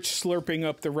the Rich slurping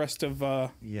up the rest of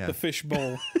Yeah. the fish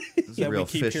bowl this is a that we real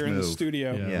keep fish here in move. the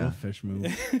studio. Yeah, Yeah. little fish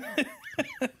move.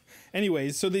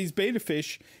 Anyways, so these beta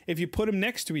fish, if you put them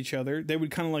next to each other, they would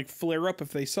kind of like flare up if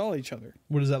they saw each other.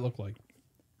 What does that look like?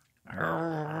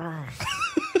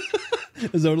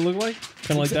 Is that what it looked like?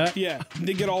 Kind of like that? Yeah,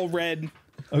 they get all red.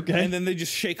 Okay. And then they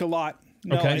just shake a lot.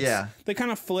 No, Okay. Yeah. They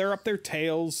kind of flare up their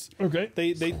tails. Okay.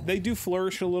 They do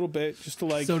flourish a little bit, just to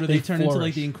like. So do they turn into flourish.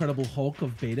 like the Incredible Hulk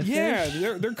of Beta yeah,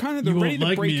 fish? they're kind of ready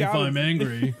to break out.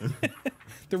 angry.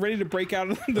 They're ready to break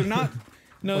out. They're not.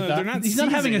 No, they're not. He's not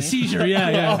having a seizing. seizure.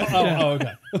 Yeah. Oh,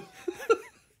 okay.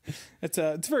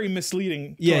 It's very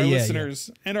misleading to Yeah, our yeah, listeners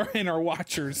and our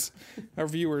watchers, our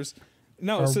viewers.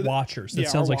 No, Our so watchers. That yeah,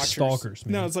 sounds our like watchers. stalkers.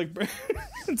 Man. No, it's like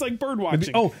it's like bird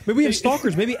watching. Maybe we have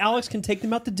stalkers. Maybe Alex can take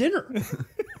them out to dinner.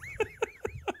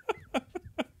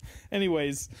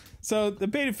 Anyways, so the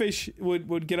beta fish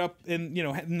would get up and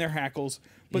in their hackles,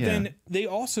 but then they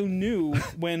also knew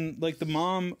when like the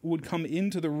mom would come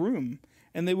into the room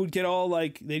and they would get all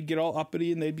they'd get all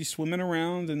uppity and they'd be swimming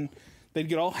around and they'd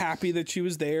get all happy that she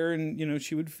was there and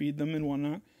she would feed them and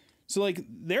whatnot. So like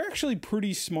they're actually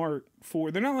pretty smart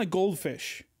they're not like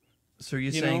goldfish. So are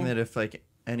you saying that if like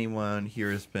anyone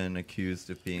here has been accused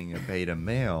of being a beta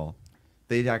male,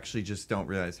 they actually just don't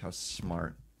realize how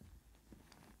smart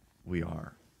we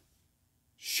are?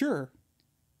 Sure.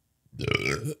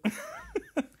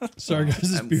 Sorry, guys.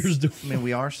 This beer's doing I mean,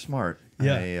 we are smart.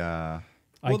 Yeah.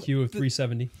 IQ of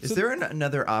 370. Is there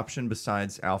another option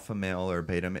besides alpha male or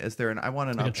beta male? Is there an? I want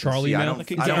an Like a option. Charlie See, male?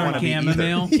 I don't want to be either.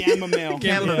 Chamomile. Chamomile.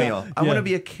 Chamomile. I want to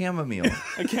be a chamomile.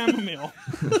 A chamomile.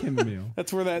 Chamomile.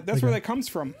 That's where that comes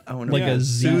from. I want to Like be a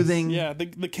Z. soothing. Yeah, the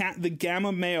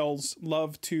gamma males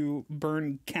love to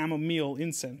burn chamomile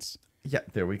incense. Yeah,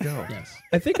 there we go. Yes.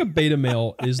 I think a beta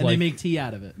male is And like. they make tea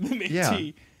out of it. They make Yeah.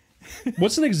 tea.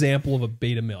 What's an example of a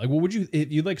beta male? Like, what would you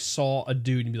if you like saw a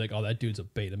dude and be like, oh, that dude's a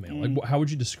beta male? Like, how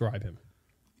would you describe him?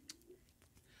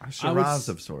 A Shiraz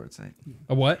of sorts.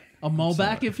 A what? A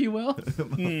Mulback, if you will.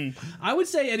 I would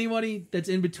say anybody that's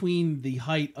in between the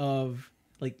height of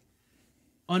like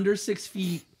under 6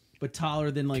 feet, but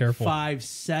taller than like Careful.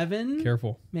 5'7".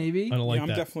 Careful. Maybe. I don't like I'm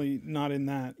that. definitely not in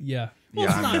that. Yeah. Well, Yeah,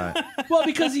 it's I'm not. not. Well,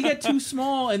 because you get too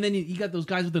small, and then you got those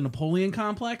guys with the Napoleon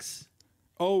complex.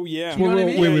 Oh yeah. You know what I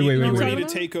mean? Wait, Yeah, wait, you're wait. ready to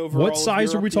take over. What all of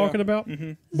size are we Europe, yeah. talking about?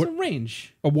 It's a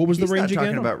range. Oh, what was the He's range not talking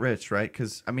again? about Rich, right?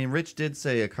 Because I mean, Rich did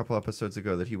say a couple episodes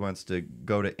ago that he wants to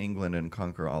go to England and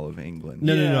conquer all of England.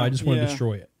 No. Yeah, I just want to yeah.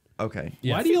 destroy it. Okay.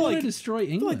 Yeah. Why do you feel want to like- destroy I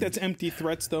feel England? like that's empty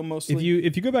threats though. Mostly.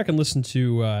 If you go back and listen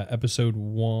to episode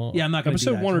 1, Yeah, I'm not gonna do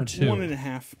episode that. 1 or It's 2,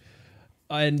 1.5.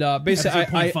 and basically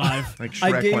Episode 0.5. Like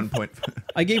I Shrek gave- 1.5.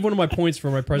 I gave one of my points for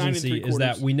my presidency 9 is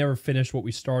that 3/4. we never finished what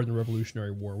we started in the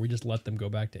Revolutionary War. We just let them go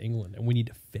back to England, and we need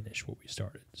to finish what we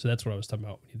started. So that's what I was talking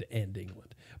about. We need to end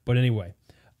England. But anyway,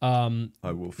 I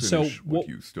will So, finish what-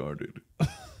 you started.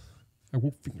 I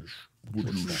will finish.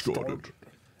 What you started.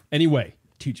 Anyway,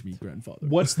 Teach me, grandfather.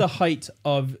 what's the height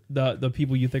of the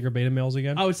people you think are beta males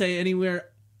again? I would say anywhere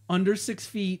under 6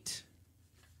 feet,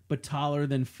 but taller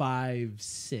than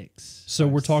 5'6". So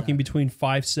we're talking between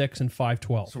 5'6" and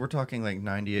 5'12". So we're talking like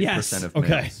 98% Yes. of Okay,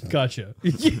 males. gotcha. I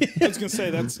was gonna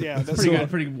say that's Pretty good,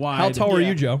 pretty wide. How tall are Yeah.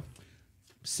 you, Joe?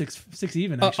 Six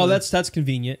even. Oh, Actually. that's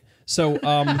convenient. So,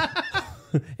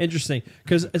 interesting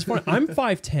because it's funny. I'm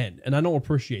 5'10", and I don't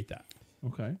appreciate that.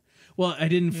 okay. Well, I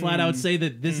didn't flat out say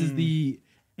that this is the.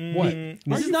 What?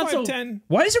 This is not so. 10?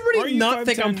 Why does Are everybody you not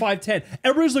think I'm 5'10"? 5'10"?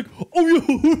 Everybody's like, oh, yeah,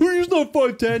 he's not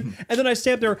 5'10". And then I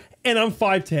stay up there, and I'm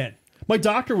 5'10". My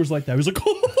doctor was like that. He was like,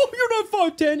 oh, you're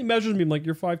not 5'10". He measures me. I'm like,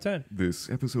 you're 5'10". This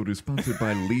episode is sponsored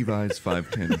by Levi's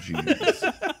 510 jeans.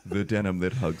 The denim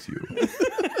that hugs you.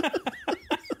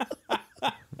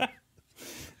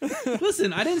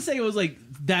 Listen, I didn't say it was like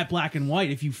that black and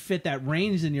white. If you fit that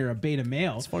range, then you're a beta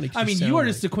male. It's funny 'cause I you mean, sound you are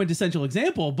like- just a quintessential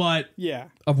example, but Yeah.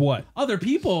 Of what? other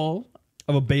people,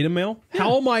 Of a beta male?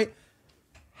 How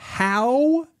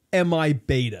am I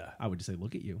beta? I would just say,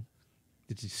 look at you.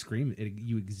 Did you scream?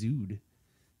 You exude.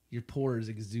 Your pores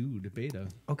exude beta.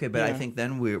 Okay, but I Yeah. think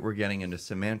then we're getting into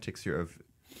semantics here of,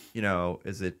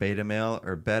 is it beta male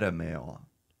or beta male?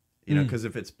 Because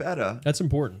if it's beta, That's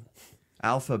important.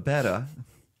 alpha beta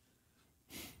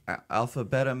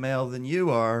male than you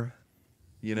are,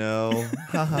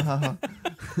 ha ha ha ha.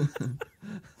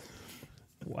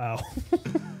 Wow.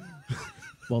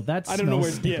 Well, that I don't know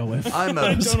smells where- yeah. to go with. I'm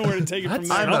I a don't know where to take it from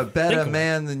there. I'm a better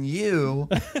man than you.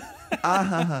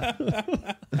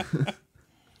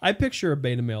 I picture a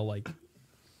beta male like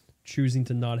choosing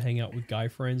to not hang out with guy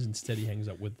friends. Instead, he hangs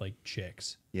out with like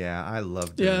chicks. Yeah, I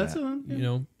love doing Yeah, that's that. You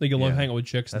know, they can love Yeah. hanging out with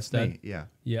chicks That's instead. me. Yeah.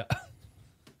 Yeah.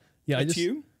 Yeah. That's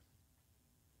you?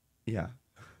 Yeah.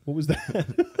 What was that?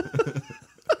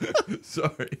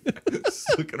 Sorry.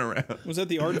 Just looking around. Was that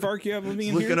the aardvark you have living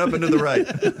in Looking here? up and to the right.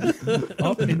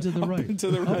 Up and to the right. and to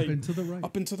the right. Up and to the right.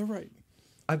 Up and to the right.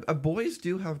 Boys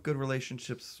do have good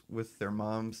relationships with their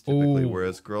moms typically, Ooh.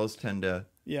 whereas girls tend to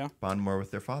bond more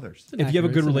with their fathers. If you have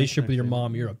a good relationship with your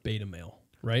mom, you're a beta male,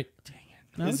 right?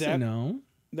 No, Is that- no?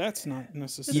 That's not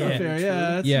necessarily Not fair, true.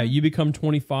 yeah. Yeah, you become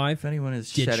 25. If anyone is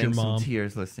Ditch your shedding some mom.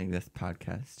 tears listening to this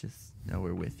podcast, just know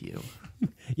we're with you.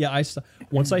 Yeah,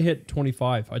 once I hit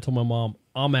 25, I told my mom,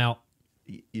 I'm out.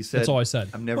 You said That's all I said.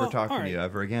 I'm never talking all to you right.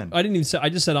 ever again. I didn't even say. I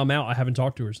just said I'm out. I haven't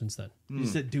talked to her since then. You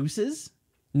said deuces?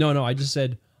 No, I just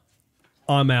said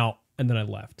I'm out, and then I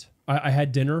left. I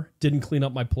had dinner, didn't clean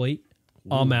up my plate.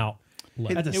 I'm out.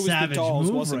 Left. That's a It was the savage dolls,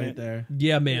 move wasn't right it? there.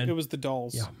 Yeah, man. It was the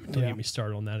dolls. Yeah, don't get me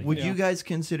started on that again. Would you guys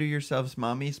consider yourselves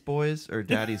mommy's boys or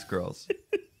daddy's girls?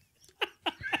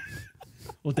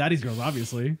 Well, daddy's girls,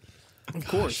 obviously. Of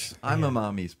course. I'm a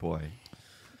mommy's boy.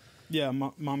 Yeah,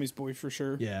 mommy's boy for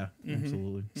sure. Yeah,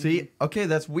 absolutely. See, okay,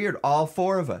 that's weird. All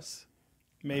four of us.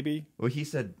 Maybe. Well, he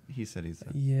said he's a.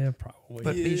 Yeah, probably.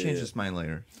 But he changed his mind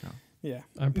later. So. Yeah.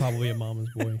 I'm probably a mama's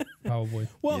boy. Probably.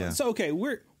 Well, Yeah. so okay,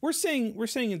 we're saying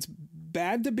it's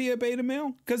bad to be a beta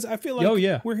male because I feel like Oh,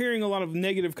 yeah. we're hearing a lot of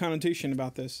negative connotation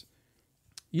about this.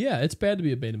 Yeah, it's bad to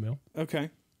be a beta male Okay,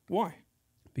 why?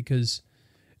 because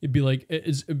it'd be like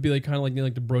kind of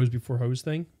like the bros before hoes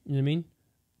thing. You know what I mean?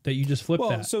 That you just flip Well,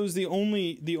 that. so is the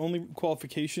only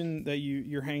qualification that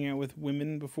you're hanging out with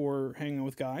women before hanging out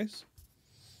with guys?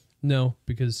 No,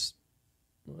 because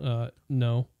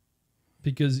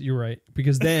you're right.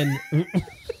 Because then,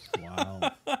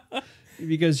 Wow.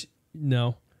 because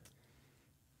no,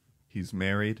 He's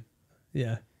married.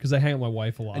 yeah, because I hang out with my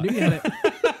wife a lot, I knew you had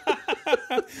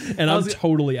it. and I'm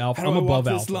totally alpha. How do I'm I walk above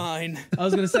this alpha. line? I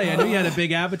was gonna say I knew you had a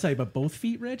big appetite, but both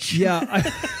feet rich. Yeah.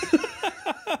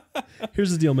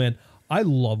 Here's the deal, man. I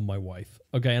love my wife,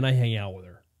 okay, and I hang out with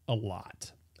her a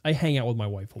lot. I hang out with my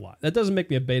wife a lot. That doesn't make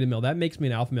me a beta male. That makes me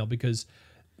an alpha male because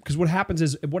what happens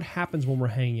when we're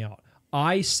hanging out.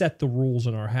 I set the rules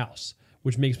in our house,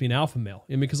 which makes me an alpha male.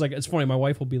 And because like it's funny, my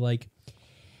wife will be like,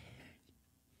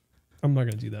 "I'm not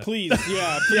gonna do that." Please,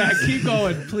 yeah, Yeah, keep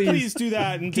going, please. please do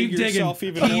that and Keep dig digging. yourself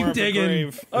even Keep more of a digging.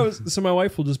 grave. So my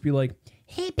wife will just be like,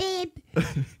 Hey, babe,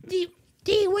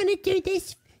 do you want to do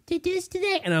this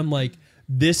today? and I'm like,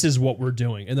 "This is what we're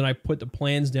doing," and then I put the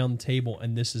plans down the table,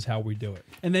 and this is how we do it.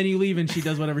 And then you leave, and she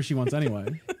does whatever she wants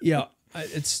anyway. Yeah,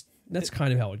 that's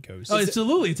kind of how it goes. Oh,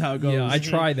 absolutely, it's how it goes. Yeah, I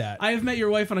try that. I have met your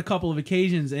wife on a couple of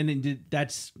occasions, and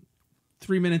that's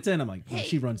 3 minutes in. I'm like, well,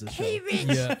 she runs the show. Hey, Rich,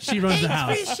 Yeah, She runs the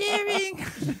thanks house. for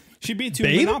sharing. She beats you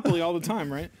in Babe? Monopoly all the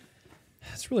time, right?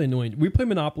 it's really annoying. We play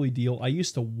Monopoly Deal. I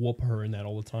used to whoop her in that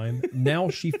all the time. Now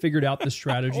she figured out the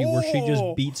strategy where she just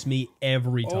beats me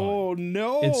every time. Oh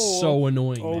no! It's so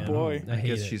annoying. Oh, man. boy. I I hate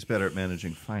guess it. she's better at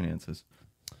managing finances.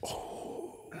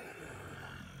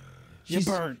 You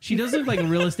burnt. She does look like a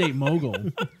real estate mogul.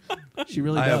 She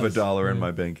really I does. have $1 in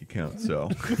my bank account, so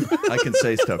I can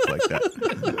say stuff like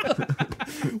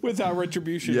that. Without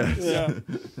retribution. Yes. Yeah.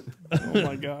 Oh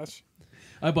my gosh.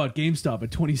 I bought GameStop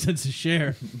at 20 cents a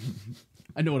share.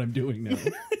 I know what I'm doing now.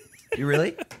 You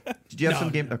really? Did you have some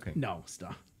game? Okay. No,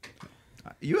 stop.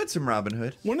 You had some Robin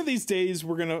Hood. One of these days,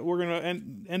 we're gonna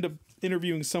end up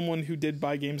interviewing someone who did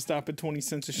buy GameStop at 20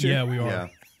 cents a share. Yeah, we are. Yeah.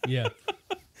 Yeah.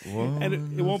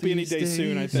 And it won't be any day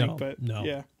soon, I think. No, but no.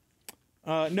 yeah.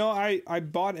 No, I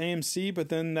bought AMC, but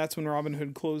then that's when Robin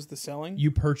Hood closed the selling. You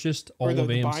purchased all the of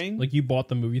AMC? buying? Like you bought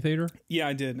the movie theater? Yeah,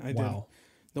 I did. I Wow. did.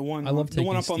 The one. I love the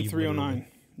one taking up on Steve 309. literally.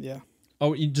 Yeah.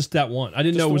 Oh, just that one. I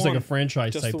didn't Just know it the was like one. a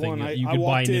franchise Just type the thing. one. That I you could buy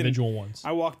walked in. individual ones.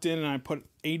 I walked in and I put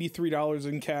 $83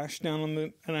 in cash down on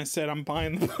the, and I said, "I'm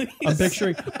buying the place."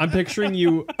 I'm picturing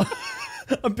you.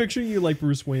 I'm picturing you like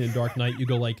Bruce Wayne in Dark Knight. You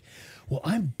go like, "Well,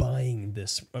 I'm buying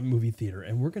this movie theater,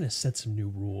 and we're gonna set some new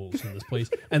rules in this place."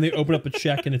 And they open up a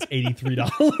check, and it's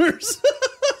 $83.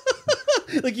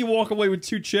 Like you walk away with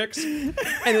 2 chicks, and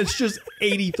it's just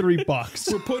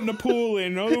 $83. We're putting a pool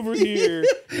in over here.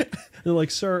 They're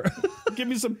like, "Sir, Give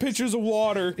me some pictures of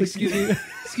water. Excuse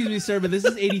me, sir, but this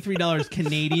is $83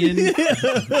 Canadian,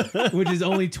 which is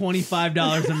only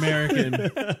 $25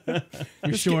 American.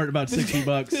 You're short about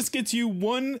 $60. This gets you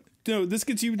this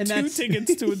gets you 2 that's-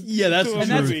 tickets to a Yeah, that's to a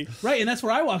true. movie. Right, and that's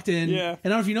where I walked in. Yeah. And I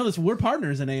don't know if you know this, we're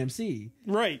partners in AMC.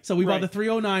 Right. So we bought right. the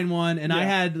 309 one, and I Yeah.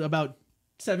 had about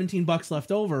 $17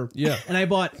 left over. Yeah. And I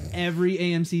bought every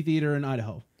AMC theater in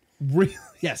Idaho. really?"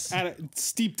 Yes. At a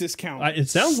steep discount. It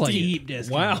sounds like Steep it.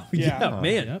 discount. Wow. Yeah, Yeah.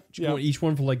 man. Yep. Did you go each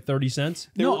one for like 30 cents?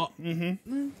 No,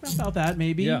 Mm-hmm. about that,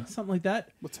 maybe. Yeah. Something like that.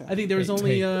 What's I think there was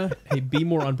only... Hey, be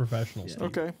more unprofessional. Steve.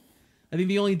 Okay. I think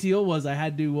the only deal was I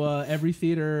had to every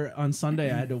theater on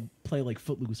Sunday I had to play like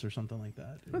Footloose or something like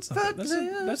that.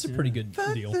 That's a pretty good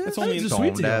deal. It's only in It's a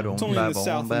sweet deal. It's only in the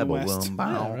South and the West.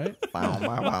 Yeah, right?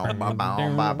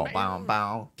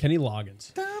 Kenny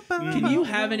Loggins. Can you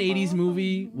have an 80s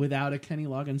movie without a Kenny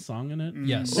Loggins song in it?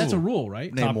 Yes. That's a rule,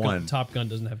 right? Name one. Top Gun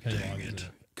doesn't have Kenny Loggins in it.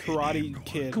 Karate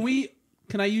Kid.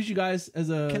 Can I use you guys as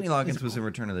a Kenny Loggins was in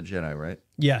Return of the Jedi, right?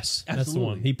 Yes, that's the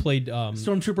one. Absolutely. He played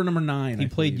Stormtrooper number 9? he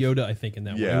played Yoda, I think, in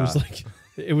that one.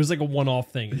 It was like a one-off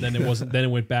thing, and then it wasn't. Then it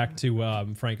went back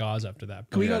to Frank Oz after that.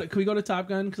 Can we go to Top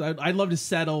Gun? Because I'd love to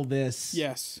settle this.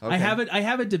 Yes. Okay. I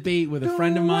have a debate with a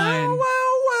friend of mine.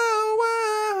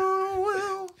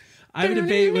 I have a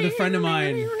debate with a friend of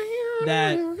mine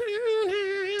that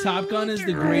Top Gun is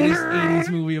the greatest 80s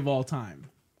movie of all time.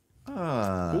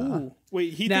 Ooh.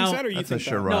 Wait, he Now- thinks that, or you That's think a that?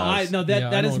 charade. No, Yeah, I that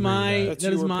don't is agree my with That's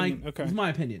that is your my opinion. Okay. is my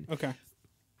opinion. Okay.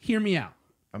 Hear me out.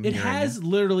 I'm It hearing has you.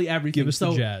 literally everything. Give us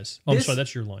So the jazz. Oh, I'm this- sorry,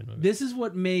 that's your line. This is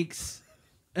what makes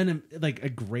a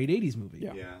great 80s movie.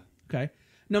 Yeah. Yeah. Okay.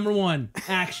 Number 1,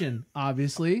 action,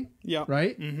 obviously. Yeah.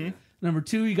 Right? Mm-hmm. Number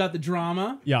 2, you got the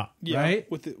drama. Yeah. Yeah. Right?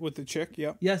 With the chick.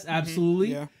 Yep. Yes,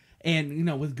 absolutely. Yeah.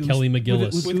 And with Goose, Kelly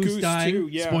McGillis. with With Goose Goose, dying. too,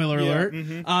 yeah. Spoiler Yeah, alert.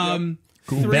 mhm,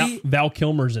 Three Val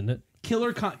Kilmer's in it.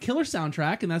 killer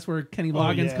soundtrack, and that's where Kenny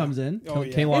Loggins yeah. comes in. Oh,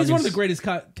 yeah. Kenny It is one of Loggins- the greatest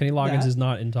Kenny Loggins is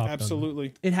not in Top Gun.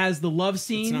 Absolutely. It has the love It's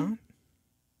scene.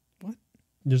 not?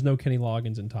 There's no Kenny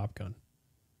Loggins in Top Gun.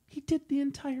 He did the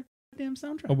entire damn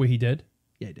soundtrack. Oh wait, he did.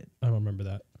 Yeah, he did. I don't remember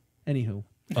that. Anywho,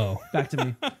 Oh, back to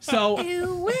me. So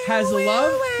has the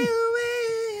love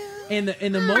and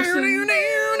the most.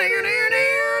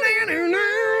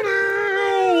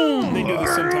 They do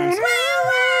this sometimes.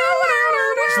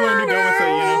 Just learn to go with it,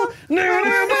 you know?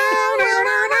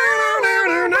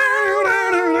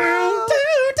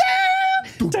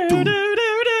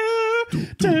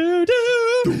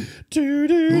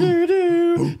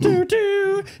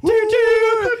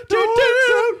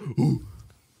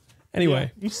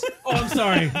 Anyway, Oh, I'm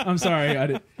sorry. I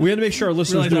didn't we had to make sure our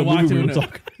listeners realize I knew what walked movie we were into.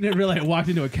 talking. Didn't realize I walked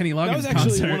into a Kenny Loggins That was actually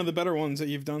concert. one of the better ones that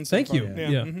you've done so Thank far. you.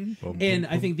 Yeah. mhm. And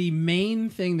I think the main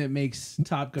thing that makes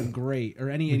Top Gun great, or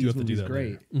any do 80s have to do movies that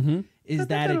great, later. is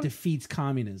that it defeats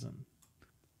communism.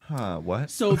 Huh? What?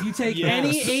 So if you take Yes.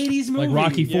 any 80s movie, Like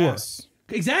Rocky IV. Yes.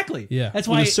 exactly. Yeah, That's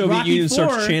when why the Soviet Rocky Union IV,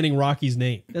 starts chanting Rocky's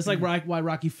name. That's like why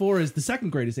Rocky IV is the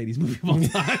second greatest 80s movie of all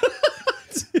time.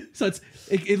 So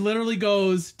it literally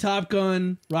goes Top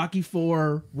Gun, Rocky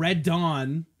IV, Red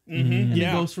Dawn, and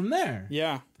Yeah. it goes from there.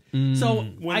 Yeah. So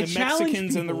When I the challenge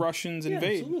Mexicans and the people- Russians Yeah,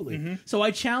 invade. absolutely. So I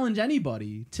challenge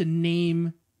anybody to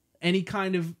name any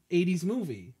kind of 80s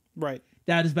movie Right.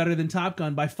 that is better than Top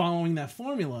Gun by following that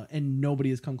formula, and nobody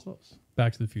has come close.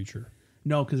 Back to the Future.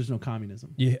 No, because there's no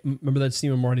communism. Yeah, remember that scene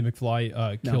when Marty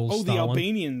McFly kills Oh, the Stalin?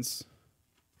 Albanians.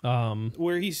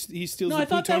 Where he steals No, the I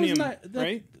thought that was plutonium, not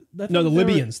right? No, the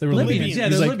Libyans. They were Libyans. Yeah,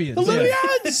 He's they're like, Libyans. The yeah.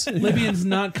 Libyans! Libyans,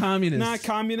 not communists. Not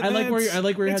communist. I like where It's- I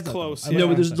like where your it's head's at, close, though. I yeah. like No,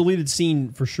 where but there's a your head's deleted scene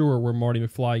for sure where Marty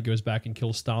McFly goes back and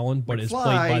kills Stalin, but it's played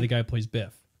by the guy who plays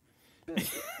Biff. at.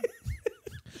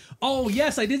 Oh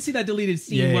yes, I did see that deleted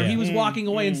scene Yeah, where yeah. he was walking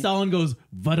away and Stalin goes,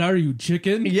 "What are you,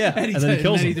 chicken?" Yeah, and then he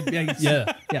kills him.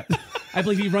 Yeah, yeah. I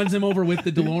believe he runs him over with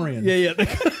the DeLorean. Yeah.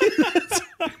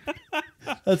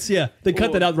 That's They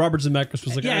cut that out. Robert Zemeckis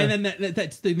was like, Yeah, and then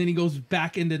then he goes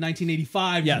back into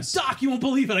 1985. Yes. Doc, you won't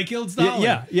believe it. I killed Stalin.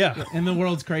 yeah. And the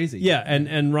world's crazy. Yeah,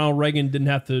 and Ronald Reagan didn't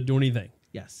have to do anything.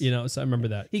 Yes. So I remember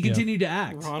that. He continued to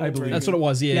act. Ronald I believe. Reagan. That's what it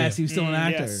was. Yeah. Yes, he was still an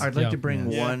actor. yes. I'd like Yeah. to bring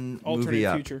Yeah. one Alternate movie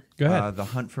up. future. Go ahead. The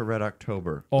Hunt for Red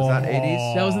October. Oh. Was that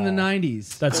 80s? That was in the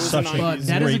 90s. That's was such the a 90s. But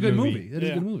that is a great good movie. That is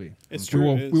Yeah. a good movie. It's We true.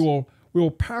 will, it is. we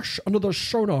will pass under the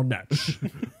sonar nets.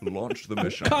 Launch the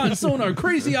mission. Con Sonar,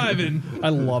 Crazy Ivan. I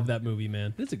love that movie,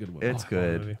 man. That's a good one. It's That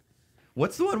good. movie.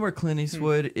 What's the one where Clint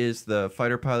Eastwood is the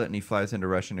fighter pilot and he flies into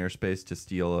Russian airspace to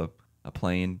steal a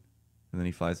plane, and then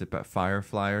he flies it back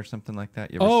Firefly or something like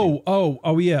that? You ever seen-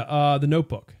 Oh, yeah. The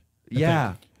Notebook.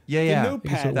 yeah. Yeah.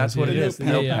 Notepad. That's what it Yeah, is. The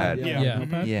yeah, Notepad.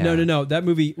 Yeah. Yeah. No. That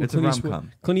movie. It's a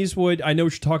rom-com. Clint Eastwood. I know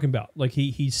what you're talking about. Like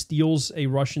he steals a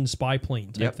Russian spy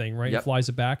plane type Yep. thing, right? Yep. And flies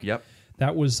it back. Yep.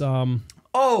 That was.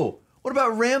 Oh, what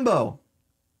about Rambo?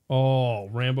 Oh,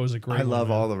 Rambo's a great. I love one,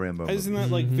 man. all the Rambo movies. Isn't that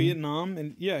like Vietnam?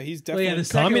 And yeah, he's definitely the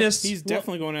second- Communists. He's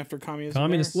definitely going after communism.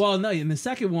 Communists. there. Well, no, and the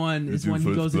second one is You when he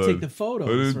first goes to blood. take the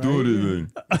photos. right?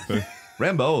 anything.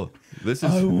 Rambo, this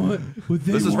is What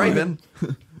they this is want. Raven.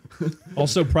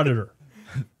 Also, Predator.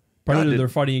 Predator. did- They're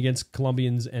fighting against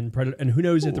Colombians and Predator. And who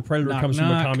knows if the Predator Knock, comes from a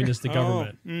knock. communistic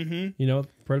government? You know,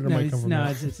 Predator No, might it's, come from.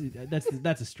 no that.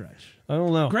 that's a stretch. I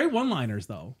don't know. Great one-liners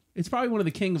though. It's probably one of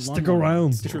the king of Stick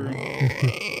one-liners. around. True.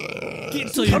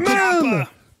 So you Come on!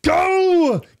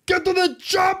 go! Get to the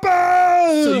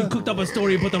chopper! So you cooked up a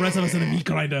story and put the rest of us in a meat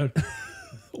grinder.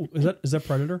 Is that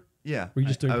Predator? Yeah. Were you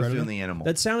just doing I was Predator? doing the animal.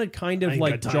 That sounded kind of ain't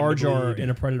like got time Jar to Jar bleed. in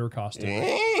a Predator costume.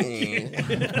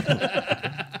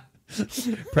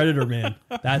 Predator, man.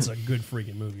 That's a good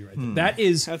freaking movie right there. That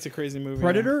is That's a crazy movie.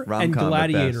 Predator and Rom-com at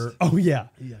Gladiator. best. Oh, yeah.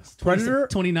 Yes. Predator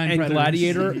 29 and Predators.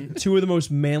 Gladiator, two of the most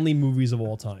manly movies of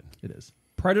all time. It is.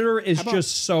 Predator is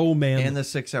just so manly. And the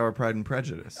 6-hour Pride and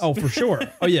Prejudice. Oh, for sure.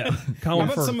 Oh, yeah. How Colin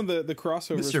about Firth. some of the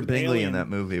crossovers? Mr. with Bingley Alien? in that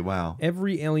movie. Wow.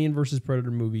 Every Alien versus Predator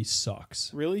movie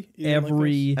sucks. Really? You didn't like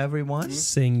Every Everyone?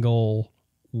 single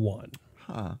one.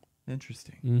 Huh.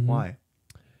 Interesting. Mm-hmm. Why?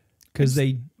 Because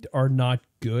they are not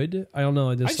good. I don't know.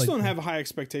 I those? I just, just like, don't have high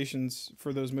expectations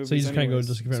for those movies. So you just kind of go anyways.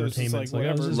 just for So it's entertainment. It's like, oh,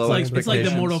 whatever. this is Low like- It's like the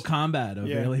expectations. Mortal Kombat of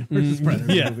Yeah. Alien versus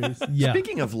Predator Yeah. movies. Yeah.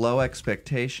 Speaking of low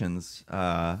expectations,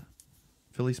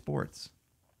 Philly sports.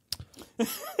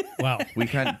 Wow. We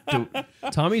kind of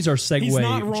Tommy's our He's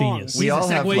not segue wrong. genius. we He's a all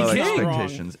have segue low king.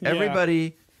 expectations. Wrong. Yeah.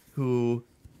 Everybody who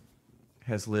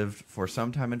has lived for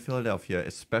some time in Philadelphia,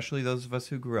 especially those of us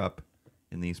who grew up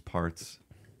in these parts,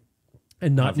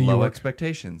 And not have New low York.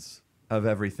 expectations of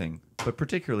everything, but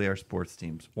particularly our sports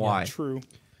teams. Why? True.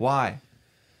 Why?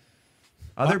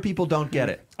 Other people don't get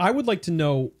it. I would like to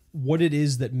know what it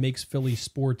is that makes Philly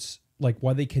sports, like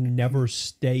why they can never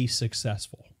stay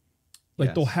successful. Like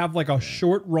Yes. they'll have like a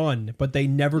short run, but they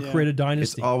never Yeah. create a It's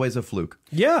dynasty. always a fluke.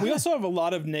 Yeah, We also have a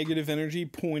lot of negative energy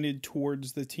pointed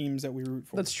towards the teams that we root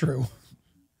for. that's true.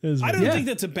 It is I don't weird. think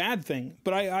that's a bad thing,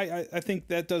 but I think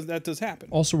that does happen.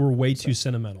 Also, we're way too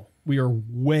sentimental. We are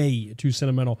way too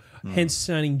sentimental. Hence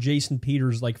signing Jason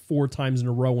Peters like 4 times in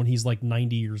a row when he's like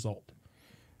 90 years old.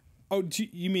 Oh,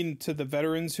 you mean to the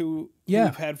veterans who Yeah.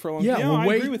 we've had for a long Yeah, time? we're I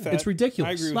way- agree with that. it's ridiculous.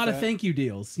 I agree A with lot of that. thank you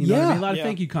deals. You know what I Yeah. mean? A lot of Yeah.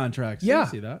 thank you contracts. Yeah, You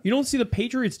see that? you don't see the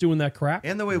Patriots doing that crap.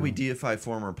 And the way we deify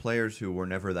former players who were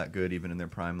never that good, even in their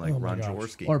prime, like Oh my Ron gosh.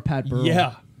 Jaworski Or Pat Burrell.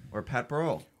 Yeah, or Pat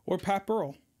Burrell. Or Pat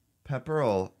Burrell. Pat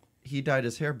Burrell, he dyed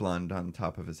his hair blonde on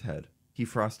top of his head. He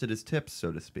frosted his tips,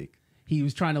 so to speak. He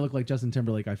was trying to look like Justin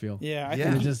Timberlake, I feel. Yeah, I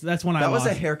Yeah. think That's when I That was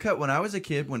lost. a haircut. When I was a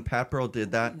kid, when Pat Burrell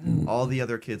did that, all the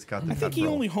other kids got the I think Pat he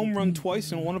Burrell. only home run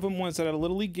twice, and one of them was at a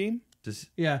little league game. Just,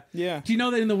 Yeah. Yeah. Do you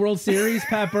know that in the World Series,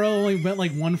 Pat Burrell only went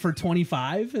like 1 for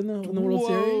 25 in the World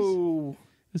Series? It Whoa.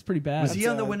 was pretty bad. Was he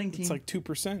on the winning team? It's like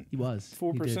 2%. He was.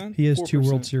 4%. he has 2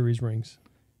 World 4%. Series rings.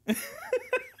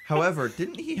 However,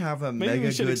 didn't he have a Maybe we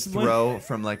mega should good explain- throw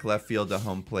from like left field to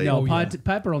home plate? No, Oh,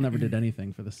 Pat Burrell never did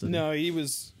anything for the city. No, he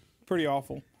was pretty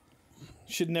awful.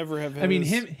 Should never have. Had I mean,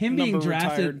 his him being number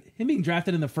drafted, retired. him being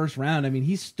drafted in the first round. I mean,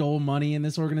 he stole money in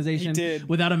this organization He did.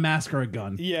 without a mask or a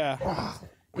gun. Yeah,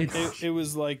 It's it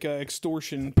was like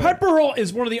extortion. Pat Burrell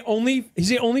is one of the only. He's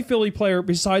the only Philly player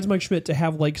besides Mike Schmidt to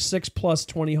have like 6+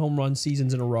 20 home run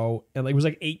seasons in a row, and like, it was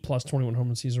like 8+ 21 home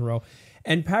run seasons in a row.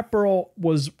 And Pat Burrell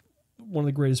was one of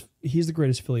the greatest. He's the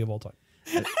greatest Philly of all time.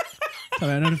 I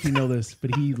don't know if you know this,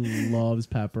 but he loves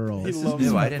Pat Burrell. He This is loves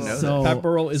new. I Pat didn't Burrell. know So that. Pat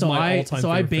Burrell is my all-time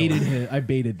So I favorite baited Philly. him. I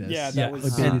baited this. Yeah, Yeah. that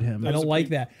was. I baited him. I don't like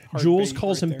pretty that. hard Jules bait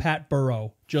calls right him there. Pat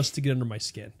Burrow just to get under my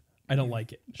skin. I don't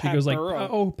like it. She Pat goes like, Burrow.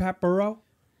 "Oh, Pat Burrow."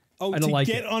 Oh, I don't to like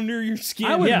get it. under your skin.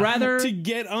 I would Yeah. rather. to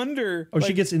get under. Oh, she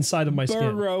like, gets inside of my skin.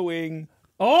 burrowing.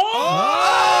 Oh!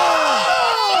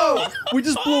 We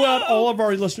just blew out all of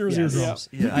our listeners' eardrums.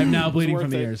 Yeah. I'm now It's bleeding worth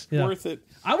from the it. ears. Yeah. Worth it.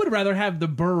 I would rather have the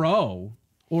burrow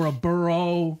or a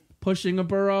burrow pushing a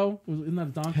burrow. Isn't that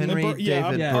a donkey? Henry David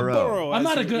yeah. Burrow. Burrow. I'm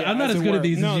not as a good. yeah, I'm not as good word. at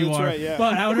these No, as you that's are. Right, yeah.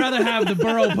 But I would rather have the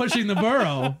burrow pushing the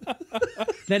burrow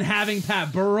than having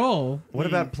Pat Burrell. What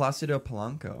about Placido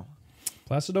Polanco?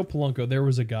 Placido Polanco, there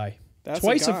was a guy. That's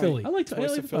Twice a guy. Philly. I liked.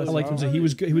 Twice a I Philly. I liked him. So he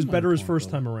was good. He was better his first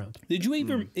time around. Did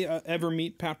you ever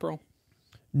meet Pat Burrell?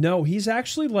 No, he's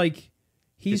actually like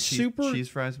he's Did super cheese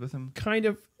fries with him. kind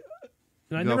of.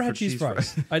 And I Go never for had cheese cheese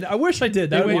fries. I wish I did.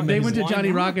 That would be They went amazing. to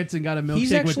Johnny Rockets and got a milkshake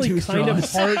He's with actually 2 kind of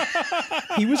straws. hard.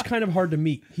 He was kind of hard to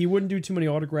meet. He wouldn't do too many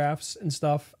autographs and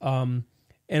stuff. And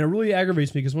it really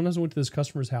aggravates me because when I went to this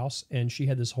customer's house and she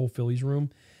had this whole Phillies room,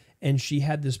 and she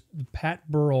had this Pat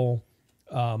Burrell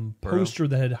poster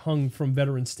that had hung from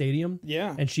Veterans Stadium.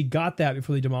 Yeah. And she got that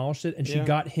before they demolished it, and she Yeah.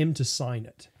 got him to sign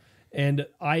it. And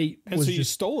I And was so you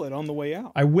just. stole it on the way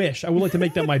out. I wish I would like to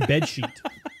make that my bed sheet.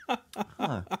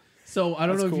 So I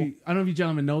don't That's know cool. if you. I don't know if you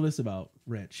gentlemen know this about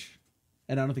Rich,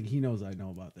 and I don't think he knows I know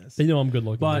about this. They know I'm good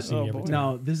looking. They But see me every time.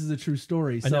 no, this is a true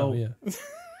story. I know. So Yeah.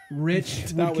 Rich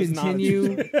That would was not a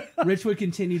continue. Rich would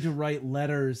continue to write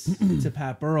letters to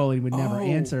Pat Burrell, and he would never Oh.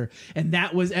 answer. And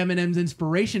that was Eminem's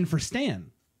inspiration for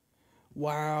Stan.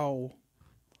 Wow.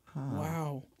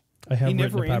 Wow. I have He written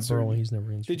never to Pat answered. Burrell, and he's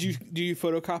never answered. Do you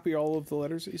photocopy all of the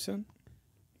letters that you sent?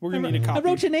 We're gonna need a I copy.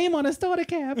 wrote your name on a starter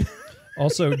cap.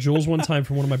 Also, Jules, one time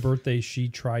for one of my birthdays, she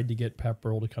tried to get Pat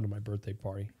Burrell to come to my birthday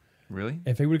party. Really?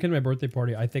 If he would have come to my birthday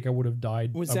party, I think I would have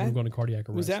died. I would have gone to cardiac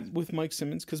arrest. Was that with Mike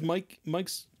Simmons? Because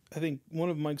Mike's, I think one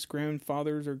of Mike's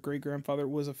grandfathers or great grandfather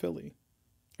was a Philly.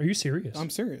 Are you serious? I'm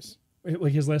serious.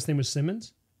 Like his last name was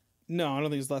Simmons? No, I don't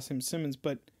think his last name is Simmons,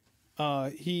 but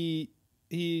he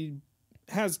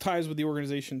has ties with the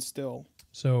organization still.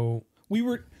 So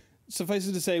suffice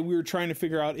it to say, we were trying to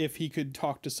figure out if he could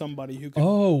talk to somebody who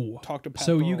could talk to Pat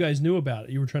So Burrell. you guys knew about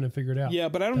it. You were trying to figure it out. Yeah,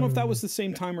 but I don't know if that was the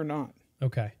same time or not.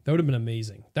 Okay. That would have been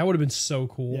amazing. That would have been so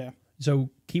cool. Yeah. So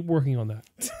keep working on that.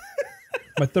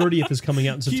 My 30th is coming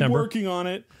out in September. Keep working on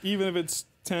it, even if it's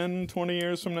 10, 20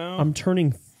 years from now. I'm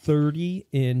turning 30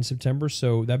 in September,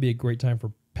 so that'd be a great time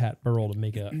for Pat Burrell to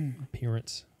make an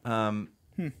appearance.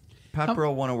 Pat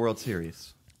Burrell won a World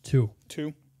Series. Two.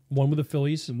 One with the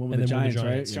Phillies and one with the Giants,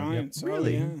 right? Giants.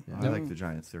 Really? Oh, yeah. I like the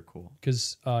Giants. They're cool.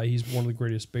 Because he's one of the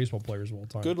greatest baseball players of all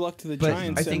time. Good luck to the But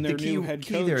Giants I think and the their key, new head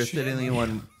key coach. there is that he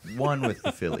won one with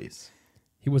the Phillies.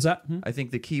 He was that? I think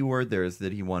the key word there is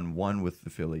that he won one with the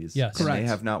Phillies. Yes. And Correct. they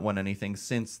have not won anything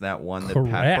since that one that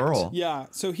Correct. Pat Burrell. Yeah,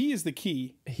 so he is the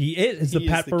key. He is the He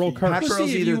is Pat the Burrell key. curse. Pat Well, Burrell's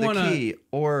see, if either you the wanna- key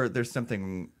or there's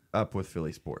something up with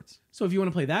Philly sports. So if you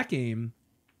want to play that game,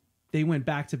 they went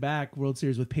back-to-back World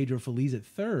Series with Pedro Feliz at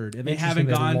third, and they Interesting, haven't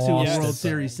they gone to lost a World it,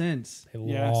 Series since. They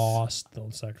Yes. lost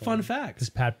the second Fun one. fact. Because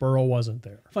Pat Burrell wasn't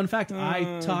there. Fun fact,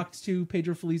 I talked to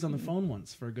Pedro Feliz on the phone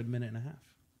once for a good minute and a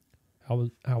half.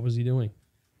 How was he doing?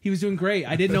 He was doing great.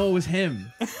 I didn't know it was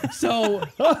him. So,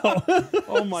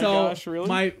 Oh my so gosh,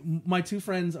 really? my two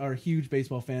friends are huge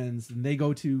baseball fans, and they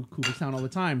go to Cooperstown all the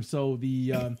time. So they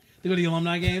go to the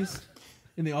alumni games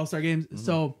and the All-Star games.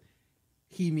 So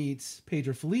he meets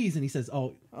Pedro Feliz, and he says,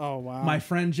 "Oh, wow. my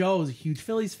friend Joe is a huge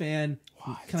Phillies fan.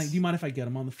 Do you mind if I get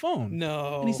him on the phone?"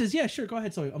 No. And he says, "Yeah, sure, go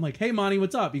ahead." So I'm like, "Hey, Monty,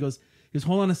 what's up?" He goes,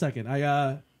 "Hold on a second. I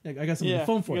got something on the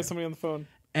phone for you you." got somebody on the phone.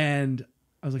 And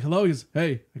I was like, "Hello." He goes,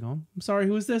 "Hey." I go, "I'm sorry,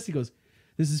 who is this?" He goes,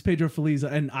 "This is Pedro Feliz."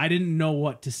 And I didn't know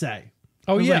what to say.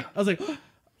 Oh, I was like,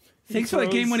 "Thanks for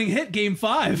that game-winning hit, Game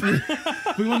 5.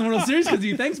 We won the World Series because of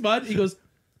you. Thanks, bud." He goes,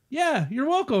 "Yeah, you're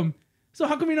welcome. So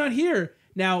how come you're not here?"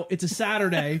 Now, it's a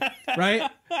Saturday, right?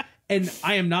 And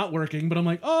I am not working, but I'm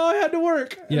like, "Oh, I had to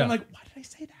work." And Yeah. I'm like, "Why did I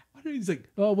say that?" He's like,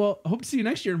 "Oh, well, I hope to see you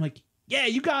next year." I'm like, "Yeah,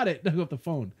 you got it." I go up the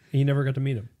phone. He never got to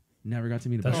meet him. Never got to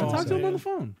meet him. That's I talked to him awesome. on the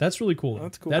phone. That's really cool.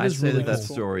 That's cool. That I'd is say really that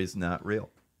cool. story's not real.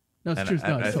 No, it's And true. I,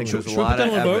 No, I it's think totally there's a Should we lot put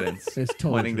of that on a vote? evidence It's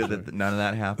totally pointing true to story. that none of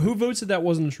that happened. Who votes that that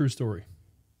wasn't a true story?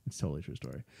 It's totally a true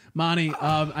story. Monty,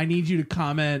 I need you to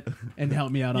comment and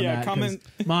help me out on Yeah, that. 'cause comment.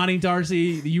 Monty,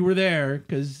 Darcy, you were there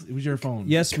because it was your phone.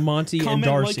 Yes, Monty and Comment,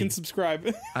 Darcy. like, and subscribe.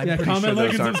 I'm Yeah, pretty comment, sure like,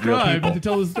 those and aren't real subscribe people. to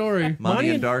tell the story. Monty Monty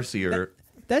and and- Darcy are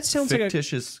That sounds like a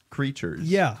fictitious creatures.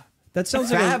 yeah. That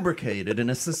sounds like fabricated in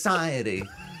a society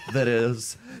that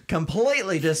is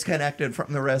completely disconnected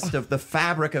from the rest of the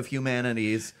fabric of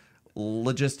humanity's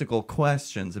logistical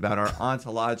questions about our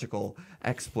ontological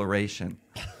exploration.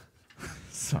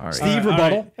 Sorry. Steve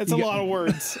rebuttal. right. It's a lot of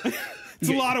words. It's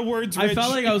a lot of words, Rich. I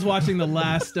felt like I was watching the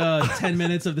last 10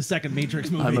 minutes of the second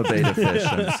Matrix movie. I'm a beta fish.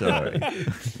 I'm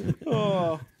sorry.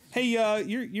 Oh. Hey,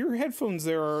 your headphones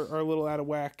there are a little out of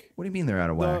whack. What do you mean they're out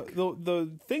of whack? The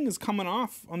thing is coming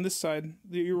off on this side,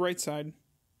 your right side.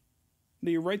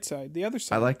 Your right side, the other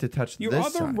side. I like to touch your this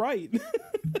other side. right.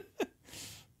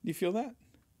 You feel that?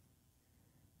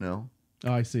 No.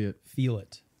 Oh, I see it. Feel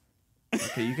it.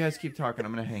 Okay, you guys keep talking.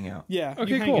 I'm gonna hang out. Yeah.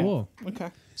 Okay, you hang cool. out. Okay.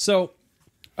 So,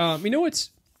 you know what's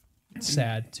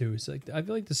sad too? It's like I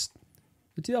feel like the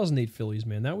 2008 Phillies,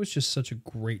 man. That was just such a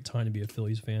great time to be a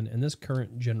Phillies fan, and this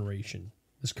current generation,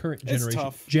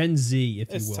 tough. Gen Z, if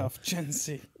It's you will, tough. Gen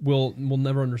Z. will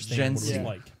never understand Gen what Z. it's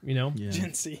like. You know, Yeah.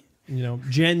 Gen Z.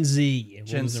 Gen Z. will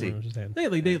Gen never Z. understand.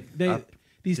 They Up,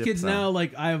 these dip kids thumb. now,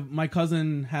 like my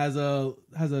cousin has a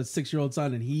 6-year-old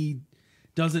son, and he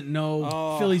doesn't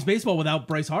know Phillies baseball without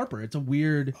Bryce Harper. It's a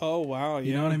weird. Oh wow.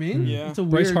 You know what I mean? Yeah. It's a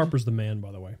Bryce weird. Harper's the man,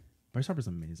 by the way. Bryce Harper's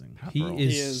amazing, He Burrell.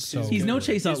 is. He is. So he's no good.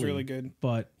 Chase He's Utley, really good.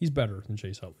 but He's better than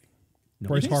Chase Utley. no,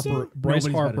 Bryce think so? Harper. Bryce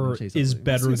Nobody's better than Harper Chase is Utley.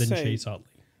 better gonna than say- Chase Utley.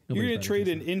 You're nobody's gonna better trade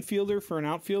than an infielder for an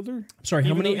outfielder? Sorry, how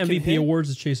Even many though he can MVP hit? awards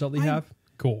does Chase Utley have?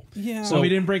 Cool. Yeah. So So- he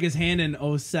didn't break his hand in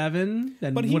 07,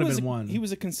 then but would have been one. he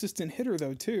was a consistent hitter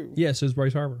though too. Yeah, so is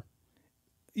Bryce Harper.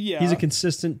 Yeah. He's a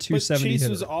consistent But 270 Chase hitter.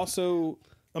 was also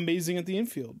amazing at the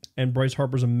infield. And Bryce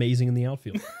Harper's amazing in the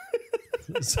outfield.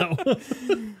 so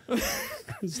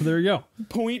there you go.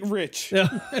 Point Rich. Yeah.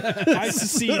 I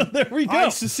secede. There we go. I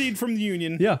secede from the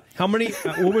union. Yeah. How many?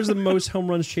 What was the most home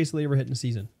runs Chase Utley ever hit in a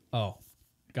season? Oh,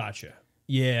 gotcha.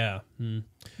 Yeah.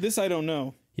 This I don't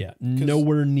know. Yeah.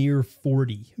 Nowhere near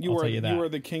 40. You I'll are tell you that. you are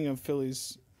the king of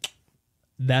Phillies.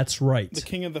 That's right. The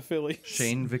king of the Phillies.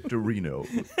 Shane Victorino,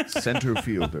 center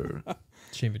fielder.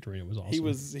 Shane Victorino was awesome. He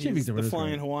was the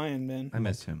flying Hawaiian, man. I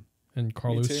miss him. And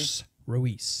Carlos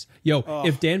Ruiz. Yo,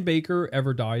 if Dan Baker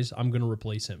ever dies, I'm going to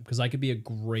replace him because I could be a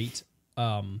great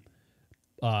PA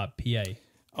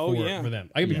for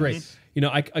them. I could be great. You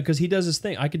know, because he does his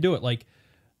thing. I could do it. Like,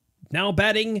 now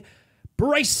batting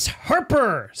Bryce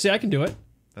Harper. See, I can do it.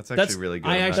 That's actually really good.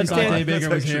 I actually thought Dan Baker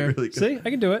was here. Really See, I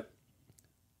can do it.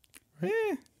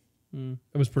 Eh,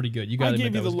 It was pretty good. You got I to gave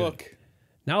admit you that the was look. good.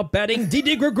 Now batting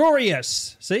Didi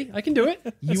Gregorius. See, I can do it.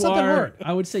 It's not that hard.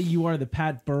 I would say you are the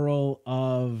Pat Burrell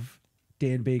of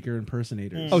Dan Baker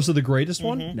impersonators. Oh, so the greatest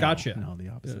one? Gotcha. No, the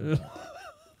opposite.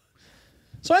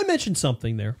 So I mentioned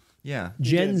something there. Yeah.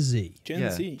 Gen Z.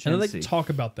 Gen Z. And I'd like Z. to talk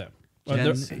about them.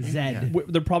 Gen Z.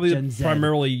 They're probably Gen Z.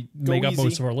 primarily make up easy.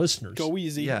 most of our listeners. Go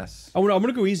easy. Yes. I'm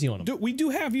gonna go easy on them. We do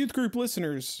have youth group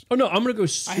listeners. Oh no, I'm gonna go I had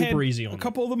super easy on a them.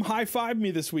 couple of them high-fived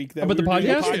me this week. That About the we were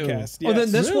doing a podcast? podcast. Oh, then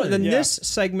Yes. this one, then Yeah. this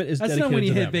segment is That's dedicated not when you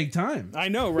to hit them. big time. I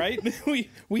know, right?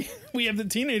 we have the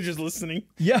teenagers listening.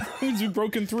 Yeah. We've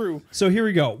broken through. So here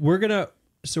we go. We're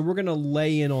gonna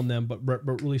lay in on them, but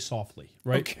really softly,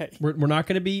 right? Okay. We're not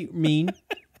gonna be mean.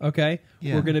 Okay.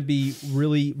 Yeah. We're gonna be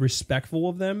really respectful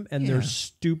of them and their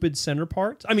stupid center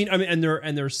parts. I mean, and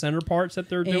their center parts that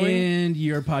they're doing. And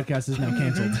your podcast is now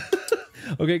canceled.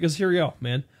 Okay, because here we go,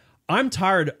 man. I'm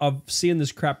tired of seeing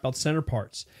this crap about center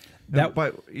parts. But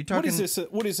you talking?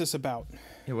 What is this about?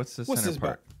 Yeah, what's the What's center this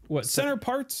part? about? What Center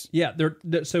parts? Yeah,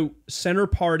 they're so center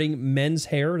parting men's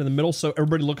hair in the middle, so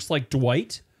everybody looks like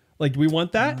Dwight. Like, do we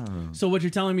want that? So what you're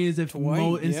telling me is if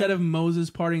Dwight, instead of Moses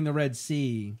parting the Red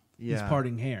Sea, he's Yeah.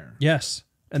 parting hair. Yes,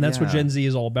 and that's what Yeah. Gen Z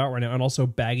is all about right now, and also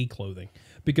baggy clothing.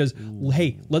 Because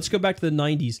hey, let's go back to the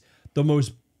 '90s, the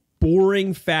most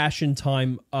boring fashion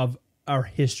time of our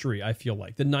history. I feel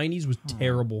like the '90s was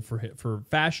terrible for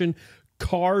fashion.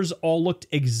 Cars all looked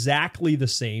exactly the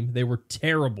same. They were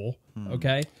terrible.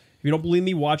 Okay. If you don't believe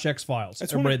me, watch X-Files.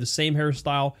 Everybody had the same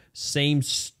hairstyle, same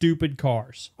stupid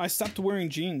cars. I stopped wearing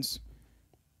jeans,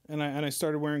 and I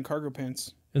started wearing cargo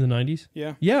pants. In the 90s?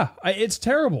 Yeah. Yeah. It's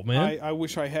terrible, man. I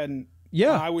wish I hadn't.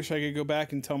 Yeah. I wish I could go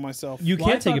back and tell myself. You Well,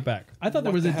 can't take it back. I thought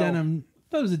there What was the a hell? denim. I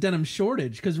thought there was a denim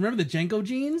shortage because remember the Jenko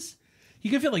jeans?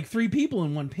 You could fit like 3 people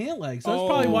in one pant leg. So that's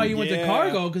probably why you went to yeah.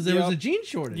 cargo because there was Yep. a jean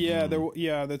shortage.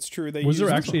 Yeah, that's true. They Was there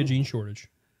used- actually a jean shortage?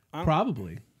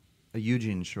 Probably A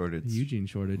Eugene shortage. Eugene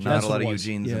shortage. Not That's a lot what of it was.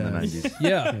 Eugenes in the 90s.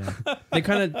 Yeah. They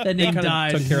kind of name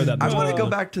died. took care of that. I want to go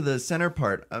back to the center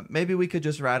part. Maybe we could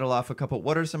just rattle off a couple.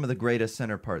 What are some of the greatest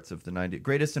center parts of the 90s?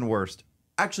 Greatest and worst.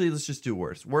 Actually, let's just do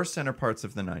worst. Worst center parts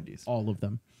of the 90s. All of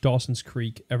them. Dawson's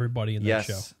Creek, everybody in that Yes.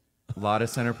 show. A lot of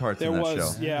center parts There in that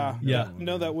was, show. yeah. Yeah.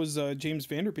 No, that was James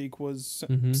Vanderbeek was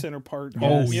center part.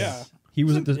 Oh, Yes. yeah. He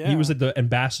was he Yeah. was like the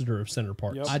ambassador of center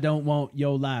parts. Yep. I don't want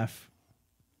yo laugh.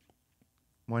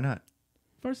 Why not?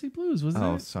 Varsity Blues wasn't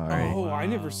Oh, it? sorry. Oh, I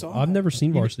never saw. I've never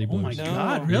seen Varsity Oh Blues. my No.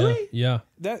 god, really? Yeah.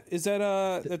 That's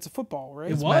a football,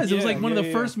 right? It was. It was Yeah, like one of the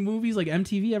yeah, first movies like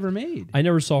MTV ever made. I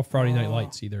never saw Friday Night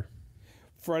Lights either.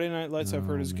 Friday Night Lights. I've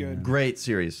heard is good. Great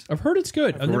series. I've heard it's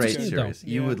good. I've never Great seen series. it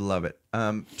You Yeah. would love it.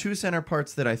 2 center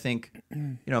parts that I think,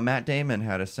 Matt Damon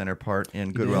had a center part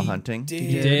in Good Will Hunting. though.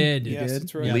 He did. Yes,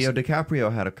 that's right. Leo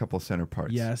DiCaprio had a couple center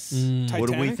parts. Yes. What do we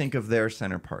Titanic? think of their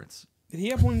center parts? Did he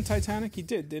have one in Titanic? He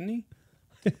did, didn't he?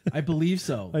 I believe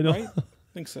so. I know. Right? I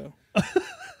think so.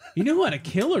 You know who had a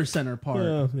killer center part?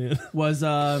 Oh, man. Was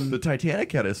The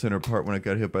Titanic had a center part when it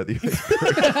got hit by the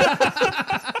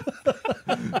iceberg.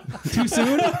 too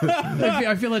soon?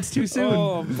 I feel it's too soon.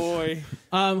 Oh boy.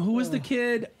 Who was the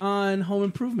kid on Home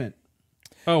Improvement?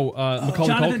 Oh, Macaulay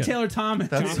Jonathan Culkin. Taylor Thomas.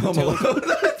 That's Home Alone.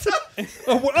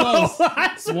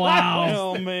 Wow.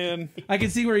 Oh man. I can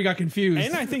see where you got confused.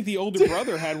 And I think the older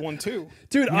brother had one too.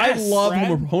 Dude, I Yes. love Brad?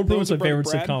 Home Improvement's my Brother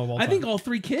favorite Brad? sitcom of all I time. think all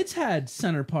 3 kids had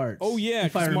center parts. Oh yeah,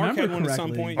 if I 'cause Mark remember had one correctly. at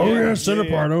some point. Oh, yeah, Yeah, center yeah.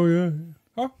 part. Oh, yeah.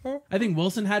 I think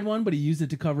Wilson had one, but he used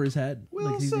it to cover his head.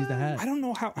 Like he used the hat. I don't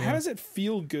know how does it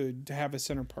feel good to have a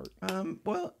center part?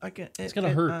 Well, I can. It's gonna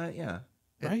hurt. Yeah.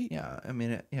 Right? Yeah. I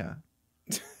mean, yeah.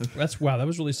 That's wow. That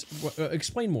was really.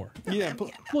 Explain more. Yeah,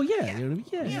 but Well, yeah, you know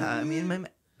what I mean? Yeah. I mean,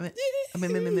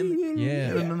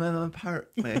 Yeah.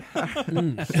 part.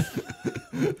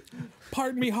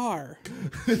 pardon me har.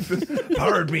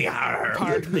 Pardon me, har.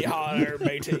 Pardon me har,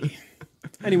 matey.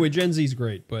 Anyway, Gen Z's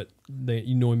great, but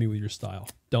you annoy me with your style.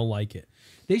 Don't like it.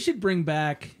 They should bring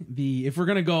back if we're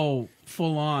gonna go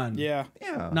full on. Yeah.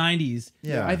 Yeah. 90s.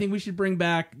 Yeah. I think we should bring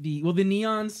back the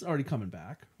neon's already coming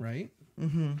back, right?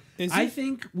 Is I it?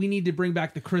 think we need to bring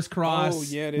back the crisscross. Oh,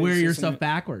 yeah, it is, wear your isn't stuff it?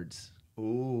 backwards.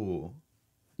 Ooh.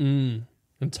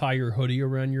 And tie your hoodie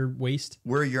around your waist.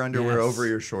 Wear your underwear over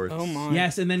your shorts. Oh my.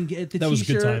 Yes, and then get the That was a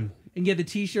good t-shirt time. and get the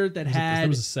t-shirt that had That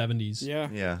was the 70s. Yeah.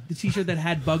 Yeah. the t-shirt that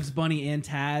had Bugs Bunny and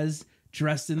Taz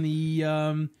dressed in the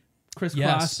crisscross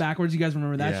Yes. backwards. You guys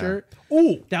remember that Yeah. shirt?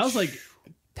 Oh, That was like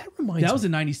that reminds that was me.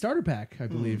 a 90s starter pack, I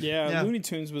believe. Yeah, Yeah. Looney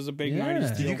Tunes was a big Yeah. 90s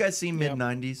Did deal. Did you guys see mid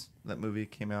 '90s? That movie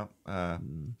came out.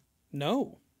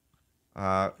 No.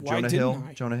 Jonah didn't Hill.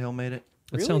 I? Jonah Hill made it.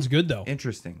 That sounds good though.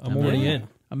 Interesting. I'm already in.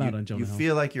 I'm out on Jonah You Hill.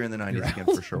 feel like you're in the '90s again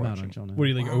for sure. I'm out on Watching. Jonah What do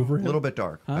Hill. you think? Over A him? little bit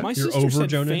dark. My You're sister over said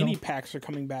Jonah fanny Hill? packs are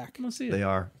coming back. I'm gonna see it. They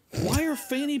are. Why are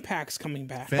fanny packs coming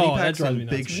back? Fanny Oh, that packs drives and me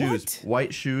nuts. big shoes, What?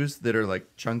 white shoes that are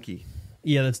like chunky.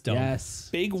 Yeah, that's dumb. Yes.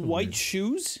 Big white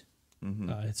shoes?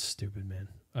 It's stupid, man.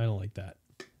 I don't like that.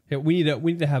 Yeah, we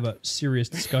need to have a serious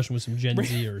discussion with some Gen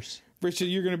Zers. Richard,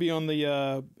 you're going to be on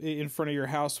the in front of your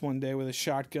house one day with a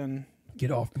shotgun.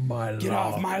 Get off my lawn. Get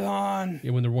off my lawn.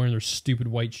 Yeah, when they're wearing their stupid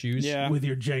white shoes. Yeah. With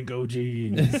your Jenko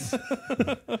jeans.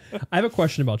 I have a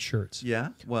question about shirts. Yeah.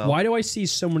 Well, Why do I see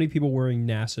so many people wearing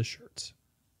NASA shirts?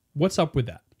 What's up with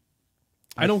that?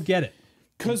 I don't get it.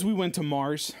 Because we went to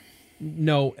Mars.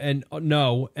 No, and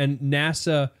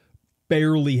NASA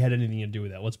barely had anything to do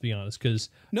with that. Let's be honest, because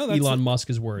No, that's Elon the- Musk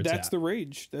is where it's That's at. the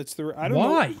rage. That's the. I don't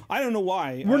Why? know. I don't know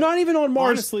why. We're not even on Mars.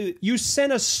 honestly, you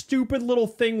sent a stupid little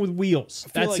thing with wheels.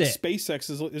 I feel That's like it.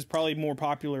 SpaceX is probably more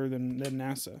popular than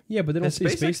NASA. Yeah, but they don't has see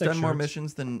SpaceX SpaceX done more shirts.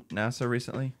 missions than NASA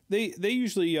recently? They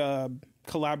usually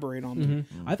collaborate on them.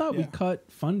 I thought we Yeah.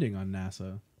 cut funding on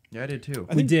NASA. Yeah, I did too.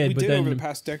 I think did, we but did then- over the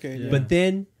past decade. Yeah. But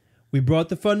then we brought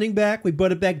the funding back. We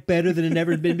brought it back better than it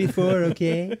ever been before.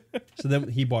 Okay, so then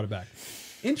he bought it back.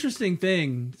 Interesting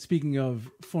thing, speaking of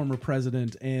former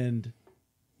president and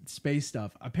space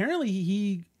stuff, apparently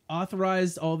he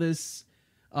authorized all this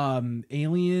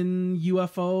alien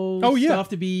UFO Oh, yeah. stuff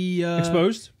to be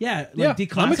Exposed? Yeah, Yeah, like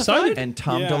declassified. I'm excited. And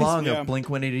Tom Yeah, DeLonge yeah. of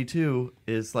Blink-182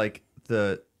 is like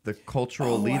the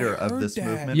cultural Oh, I leader of heard this that.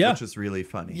 movement, Yeah. which is really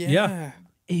funny. Yeah.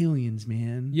 Aliens,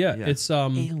 man. Yeah, Yeah. it's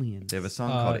Aliens. They have a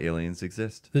song called "Aliens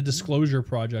Exist." the Disclosure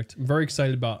Project. I'm very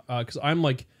excited about because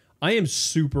I am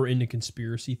super into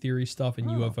conspiracy theory stuff and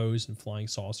UFOs and flying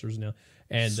saucers now.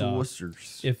 And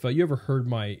Saucers. if you ever heard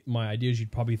my ideas,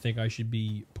 you'd probably think I should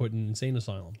be put in an insane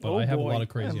asylum. But Oh, I have boy. a lot of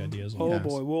crazy ideas. On Oh that.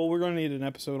 boy. Well, we're going to need an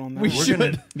episode on that. We one. We're should.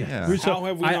 gonna, yeah. How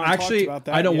have we I not actually talked about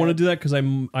that I don't want to yet? do that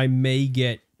because I may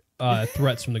get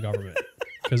threats from the government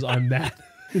because I'm that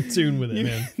in tune with it,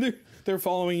 man. They're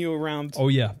following you around. Oh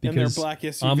yeah, And their because black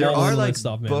SUV. I'm There all are over like that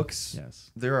stuff, man. books.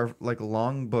 Yes. There are like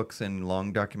long books and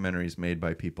long documentaries made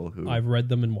by people who. I've read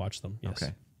them and watched them. Yes.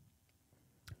 Okay.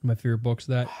 My favorite books of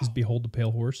that is Behold the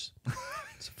Pale Horse.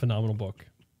 It's a phenomenal book.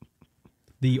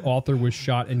 The author was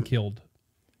shot and killed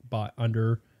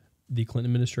under the Clinton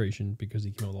administration because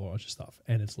he came out with a bunch of stuff,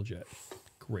 and it's legit.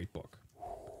 Great book.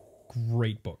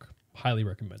 Great book. Highly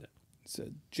recommend it. It's a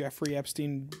Jeffrey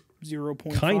Epstein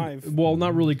 0.5. Well,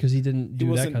 not really because he didn't He do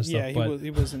that wasn't. kind of stuff. Yeah, but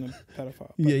he wasn't a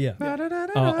pedophile.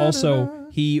 yeah. Also,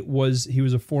 he was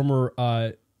a former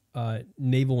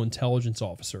naval intelligence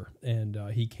officer, and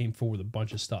he came forward with a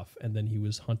bunch of stuff, and then he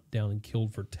was hunted down and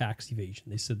killed for tax evasion.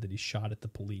 They said that he shot at the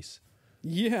police.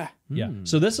 Yeah. Yeah.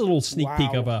 So this is a little sneak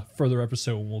peek Wow. of a further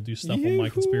episode. We'll do stuff on my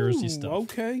conspiracy Yoo-hoo. stuff.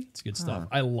 Okay. It's good stuff.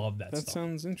 I love that That stuff.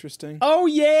 sounds interesting. Oh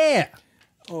yeah,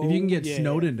 Oh, If you can get yeah.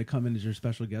 Snowden to come in as your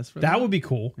special guest for that would be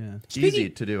cool. Yeah.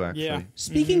 easy to do actually. Yeah.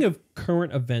 Speaking of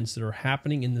current events that are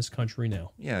happening in this country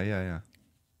now, Yeah.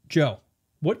 Joe,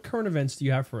 what current events do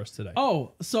you have for us today?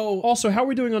 Oh, so Also, how are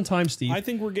we doing on time, Steve? I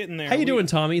think we're getting there. How you doing,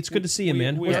 Tommy? It's good to see you,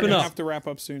 man. We What's are been gonna up? have to wrap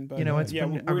up soon, but You know, it's yeah,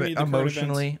 been we're gonna need the current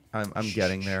emotionally. I'm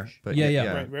getting there, but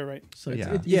Yeah. Right. so it's,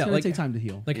 Yeah. it's Yeah, gonna like- take time to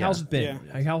heal. Like, Yeah. how's it been?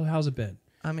 Yeah. Like, how's it been?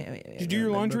 I mean, Did you do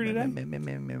your laundry today?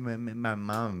 My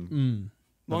mom.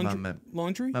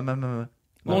 Laundry? My mom.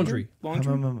 Laundry.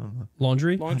 Laundry?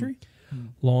 Laundry. Laundry?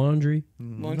 Laundry.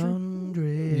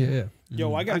 Laundry. Yeah.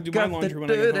 Yo, I gotta do my laundry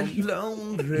when I get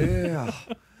home. Laundry.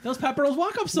 That was Pat Burrell's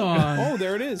walk-up song. Oh,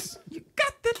 there it is. You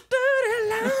got the dirty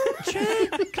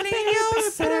laundry. Clean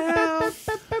yourself.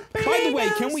 By the way,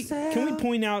 can we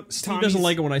point out Steve Tommy's... doesn't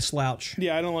like it when I slouch.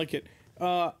 Yeah, I don't like it.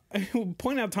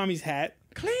 Point out Tommy's hat.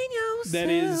 Clean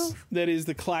yourself. That is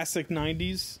the classic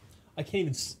 90s. I can't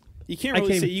even. You can't I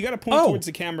really can't see. even- You got to point Oh! towards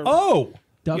the camera. Oh,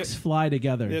 Ducks fly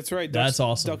together. That's right. That's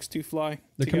awesome. Ducks do fly.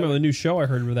 they're coming out with a new show. I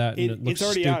heard of that. And it looks It's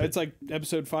already stupid. out. It's like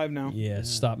episode 5 now. Yeah,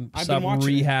 stop been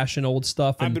watching it. rehashing old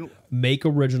stuff I've and been- make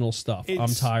original stuff. I'm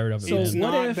It's- tired of it. It's man.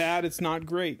 what not if- bad. It's not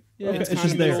great. Yeah, It's it's kind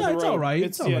just of there. middle of the It's road. all right. It's,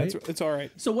 It's all yeah, right. It's all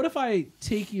right. So what if I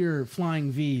take your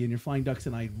flying V and your flying ducks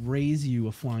and I raise you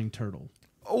a flying turtle?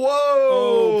 Whoa.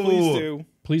 Oh, please do.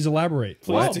 Please elaborate.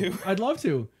 Please do. I'd love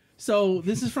to. So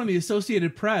this is from the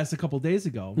Associated Press a couple days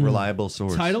ago. Reliable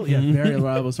source. Title, yeah, very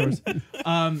reliable source.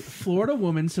 Florida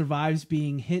woman survives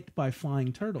being hit by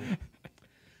flying turtle.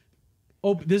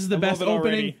 Oh, this is the best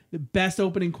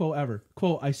opening quote ever.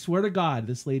 Quote, I swear to God,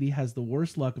 this lady has the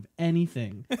worst luck of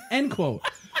anything. End quote.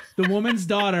 The woman's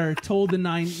daughter told the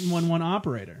 911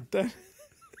 operator.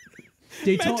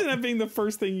 Imagine that being the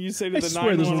first thing you say to the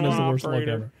 911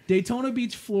 operator. Daytona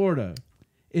Beach, Florida.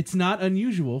 It's not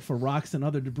unusual for rocks and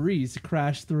other debris to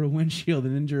crash through a windshield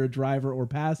and injure a driver or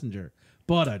passenger.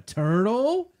 But a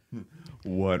turtle?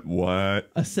 What?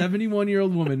 A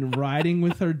 71-year-old woman riding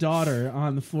with her daughter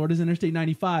on the Florida's Interstate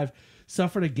 95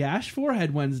 suffered a gashed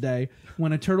forehead Wednesday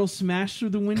when a turtle smashed through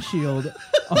the windshield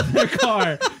of their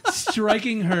car,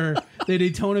 striking her, the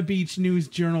Daytona Beach News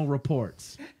Journal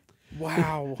reports.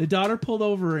 Wow. The daughter pulled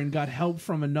over and got help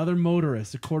from another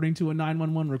motorist, according to a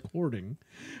 911 recording.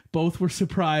 Both were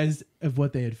surprised of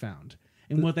what they had found.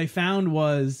 And what they found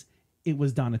was it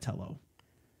was Donatello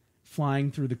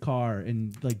flying through the car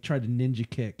and like tried to ninja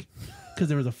kick because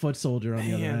there was a foot soldier on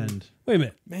the other end. Wait a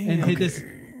minute. And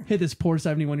hit this poor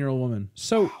 71-year-old woman.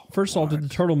 So, first of all, did the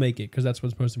turtle make it? Because that's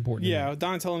what's most important. Yeah,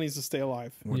 Donatello needs to stay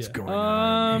alive. What's going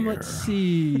on here? Let's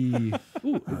see.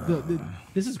 Ooh,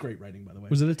 this is great writing, by the way.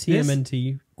 Was it a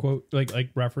TMNT quote, like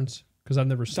reference? Because I've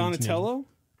never seen Donatello?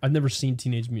 I've never seen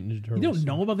Teenage Mutant Ninja Turtles. You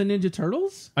don't know about the Ninja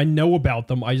Turtles? I know about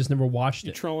them. I just never watched You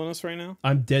it. trolling us right now?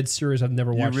 I'm dead serious. I've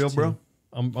never watched You real, it. bro?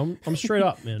 I'm straight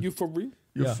up, man. You for real?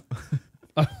 Yeah.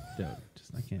 Dude,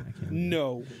 I can't.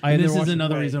 No. This is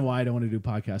another reason why I don't want to do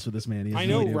podcasts with this man. He has I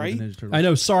no know, idea what right? the Ninja Turtles I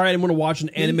know. Sorry, I didn't want to watch an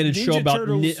animated Ninja show about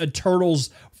Turtles- turtles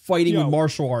fighting with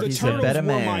martial arts. The Turtles Betta were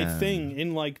my man. thing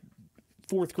in like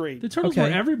 4th grade. The Turtles Okay.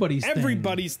 were everybody's thing.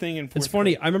 Everybody's thing in 4th It's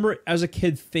funny. grade. I remember as a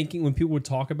kid thinking when people would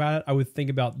talk about it, I would think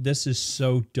about this is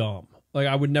so dumb. Like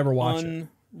I would never watch it.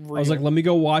 I was like, let me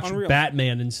go watch Unreal.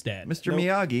 Batman instead. Mr.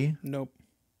 Miyagi. Nope.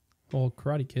 Well,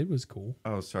 Karate Kid was cool.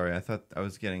 Oh, sorry. I thought I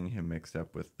was getting him mixed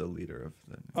up with the leader of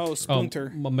the. Oh,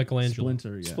 Splinter. Michelangelo.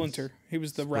 Splinter, yes. Splinter. He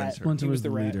was the rat. Splinter He was the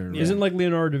the rat. leader. Yeah. Isn't like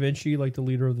Leonardo da Vinci like the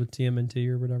leader of the TMNT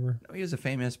or whatever? No, he was a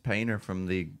famous painter from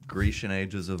the Grecian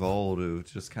ages of old who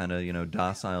just kind of,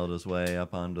 dociled his way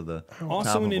up onto the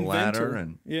Also top an of a ladder. inventor.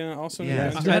 And Yeah, also an Yeah.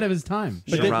 inventor. He's ahead of his time.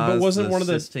 But wasn't one of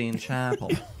the Sistine Chapel?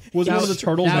 was one of the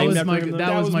turtles that named was after him?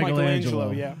 That was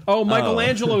Michelangelo. Yeah. Oh,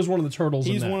 Michelangelo is one of the turtles.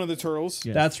 He's in that. one of the turtles.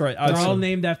 Yeah. That's right. They're all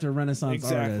named after Renaissance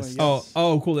Exactly. artists. Yes.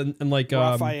 Oh, cool. And like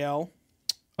Raphael.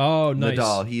 oh, nice.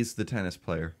 Nadal, he's the tennis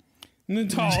player.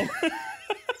 Nadal.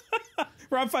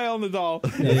 Raphael Nadal.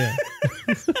 Yeah.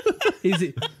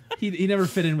 He never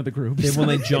fit in with the group. They were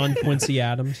like John Quincy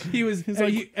Adams. He was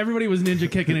everybody was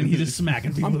ninja kicking and he just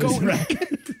smacking people.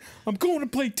 I'm going to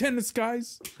play tennis,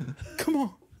 guys. Come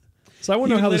on. So I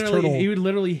want to know how this turtle. He would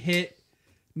literally hit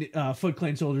Foot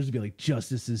Clan soldiers and be like,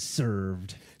 "Justice is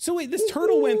served." So wait, this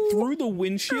turtle went through the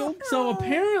windshield? So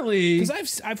apparently,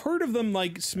 Because I've heard of them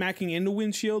like smacking into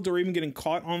windshields or even getting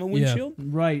caught on the windshield.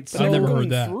 right? But So I've never going heard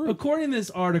that. through. according to this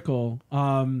article,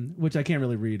 which I can't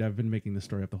really read, I've been making this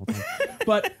story up the whole time.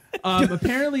 But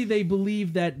apparently, they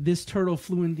believe that this turtle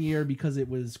flew in the air because it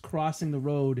was crossing the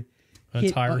road. A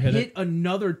tire hit it?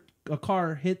 A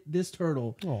car hit this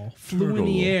turtle, Oh, flew in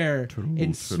the air, turtle.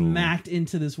 and smacked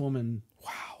into this woman.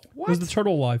 was the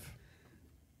turtle alive?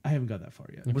 I haven't got that far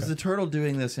yet. Was the turtle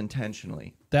doing this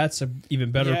intentionally? That's an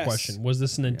even better Yes. question. Was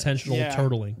this an intentional Yeah.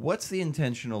 turtling? What's the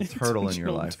intentional turtle in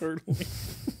your life?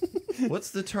 Turtling. What's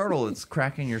the turtle that's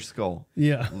cracking your skull?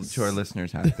 Yeah. To our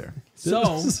listeners out there.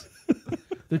 So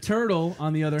the turtle,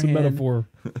 on the other It's a hand, metaphor.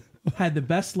 had the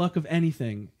best luck of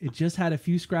anything. It just had a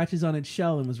few scratches on its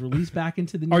shell and was released back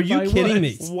into the Are nearby you kidding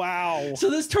me? woods. Wow. So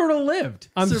this turtle lived.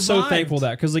 I'm so survived. thankful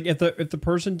that because like if the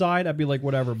person died, I'd be like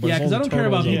whatever. But Yeah, as because I long as don't care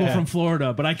about the turtle's people okay. from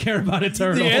Florida, but I care about a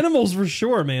turtle. The animals for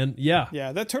sure, man. Yeah.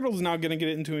 Yeah, that turtle's now going to get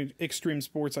into extreme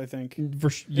sports, I think.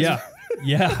 Yeah.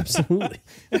 Yeah. Absolutely.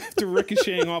 After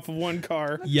ricocheting off of one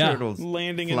car. Yeah. Turtles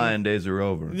Landing in- flying days are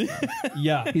over.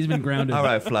 Yeah. He's been grounded. All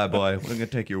right, flyboy, we're gonna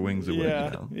take your wings away Yeah,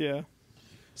 now. yeah.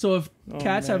 So if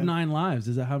cats have man. 9 lives,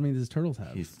 is that how many does turtles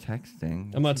have? He's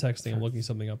texting. I'm not texting. I'm looking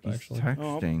something up actually.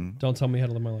 Texting. Don't tell me how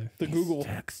to live my life. The Google.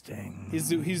 Texting.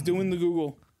 He's doing the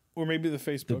Google. Or maybe the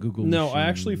Facebook. The Google No, machine. I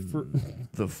actually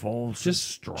The false is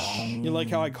strong. You like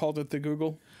how I called it the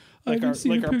Google? I Like didn't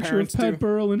see a picture of Pat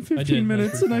Burrell in I 15 did,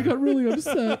 minutes, that's and I got really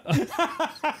upset.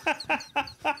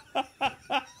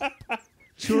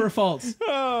 True or false?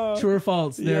 True or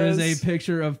false? There is yes. a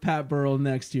picture of Pat Burrell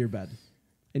next to your bed,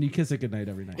 and you kiss it goodnight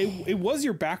every night. It was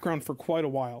your background for quite a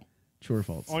while. True or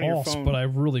false? On your false, phone. but I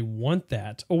really want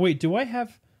that. Oh wait, do I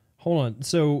have? Hold on.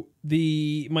 So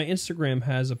my Instagram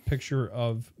has a picture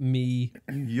of me.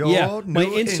 Your my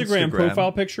new Instagram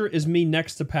profile picture is me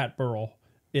next to Pat Burrell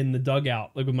in the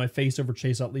dugout, like with my face over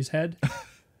Chase Utley's head,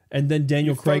 and then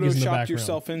Daniel Craig is in the background.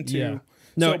 Yourself into. Yeah.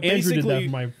 No, So Andrew did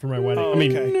that for my wedding. Oh, I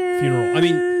mean, okay. funeral. I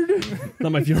mean,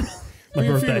 not my funeral. My For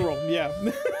your birthday. funeral, yeah.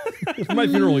 For my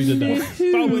funeral, you did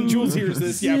that. But when Jules hears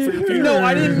this, yeah, for your funeral. No,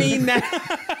 I didn't mean that.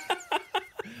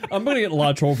 I'm gonna get a lot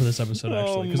of troll for this episode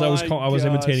actually because I was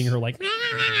imitating her like,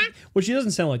 well, she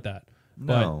doesn't sound like that.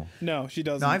 No. No, she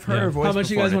doesn't. No, I've heard her voice. How much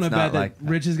you before, guys and want to it's bet not that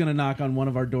Rich is going to knock on one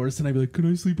of our doors tonight and be like, can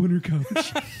I sleep on your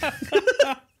couch?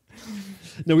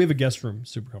 No, we have a guest room,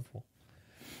 super comfortable.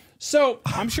 So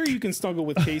I'm sure you can snuggle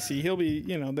with Casey. He'll be,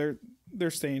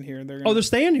 they're staying here. they're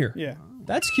staying here. Yeah.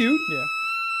 That's cute. Yeah.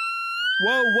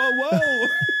 Whoa.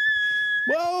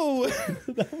 Whoa.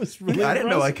 That was really I didn't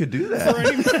know I could do that.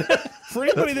 For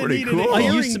anybody that pretty needed cool. an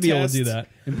I used to be able to do test, that.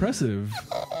 Impressive.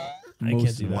 I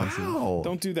can't do that. Wow.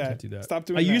 Don't do that. Do that. Stop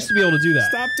doing I that. used to be able to do that.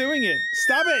 Stop doing it.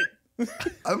 Stop it.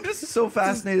 I'm just so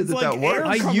fascinated that like that works. air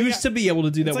I coming used out- to be able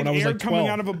to do that It's when like I was air like coming 12.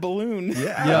 out of a balloon.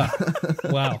 Yeah.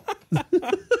 Wow.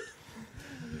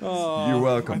 You're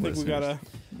welcome. I think we listeners.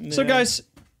 gotta. So guys,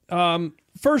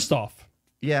 first off,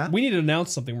 Yeah. we need to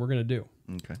announce something we're going to do.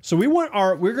 Okay. So we're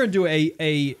going to do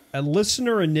a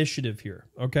listener initiative here.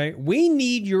 Okay, we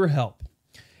need your help,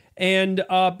 and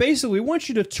basically, we want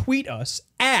you to tweet us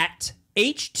at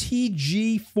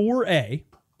HTG4A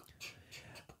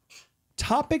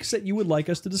topics that you would like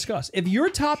us to discuss. If your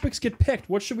topics get picked,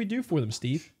 what should we do for them,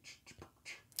 Steve?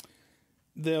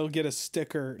 They'll get a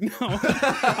sticker. No.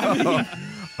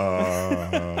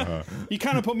 I mean, you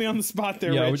kind of put me on the spot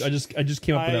there, Yeah, Rich. I just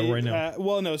came up with that right now.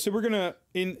 Well, no. So we're gonna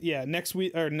next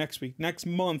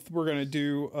month we're gonna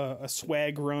do a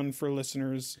swag run for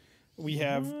listeners. We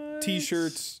have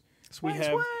T-shirts.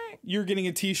 You're getting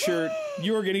a T-shirt.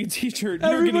 You're getting a T-shirt.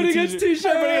 Everybody gets T-shirts.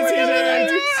 Everybody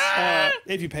gets T-shirts.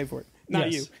 If you pay for it,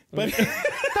 not Yes. you. But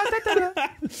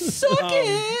Suck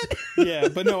it. yeah,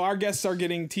 but no, our guests are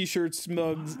getting T-shirts,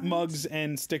 mugs,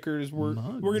 and stickers. We're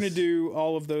gonna do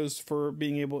all of those for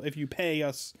being able. If you pay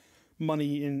us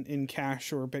money in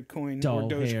cash or Bitcoin or Dull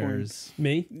Dogecoin, hairs.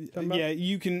 Me? yeah,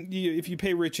 you can. If you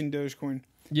pay Rich in Dogecoin,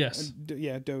 Yes,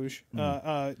 Doge.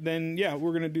 Then yeah,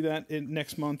 we're gonna do that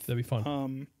next month. that'd be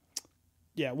fun.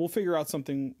 Yeah, we'll figure out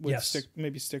something with Yes.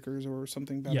 maybe stickers or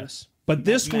something better. Yes, but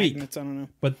this week. Magnets, I don't know.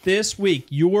 But this week,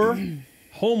 your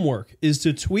homework is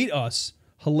to tweet us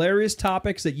hilarious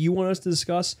topics that you want us to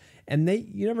discuss, and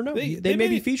you never know. They may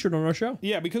be featured on our show.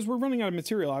 Yeah, because we're running out of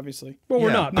material, obviously. Well, we're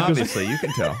Yeah, not. Because Obviously, you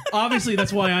can tell. Obviously,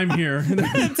 that's why I'm here.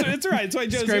 It's right. That's why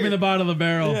Joe's Scraping here. the bottom of the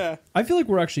barrel. Yeah. I feel like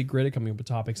we're actually great at coming up with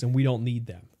topics, and we don't need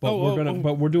them. But Oh,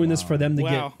 But we're doing this for them to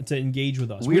Wow. to engage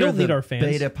with us. We We don't the need our fans.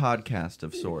 beta podcast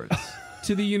of sorts.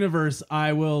 To the universe,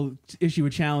 I will issue a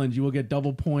challenge. You will get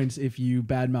double points if you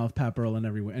badmouth Pat Burrell in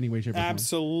any way, shape, or form.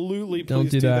 Absolutely. Don't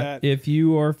Please do that. If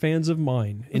you are fans of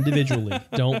mine individually,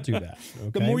 don't do that. Okay?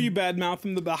 The more you badmouth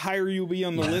them, the higher you'll be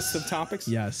on the list of topics.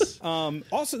 Yes.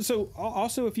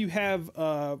 Also, if you have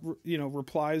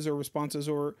replies or responses,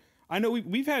 or I know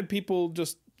we've had people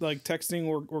just like texting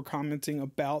or commenting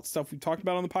about stuff we talked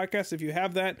about on the podcast. If you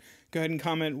have that, go ahead and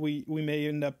comment. We may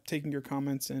end up taking your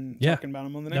comments and talking about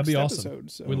them on the next that'd be awesome.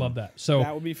 episode. So we love that. So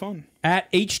that would be fun.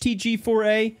 at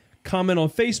HTG4A, comment on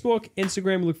Facebook,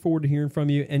 Instagram. We look forward to hearing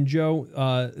from you. And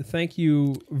Joe, thank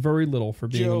you very little for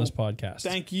being on this podcast.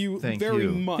 Thank you Thank very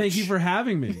you. much. Thank you for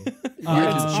having me.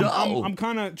 Joe. I'm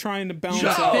kind of trying to balance Joe.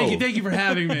 out. Thank you for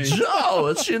having me. Joe,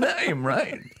 that's your name,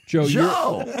 right? Joe,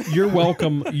 Joe. you're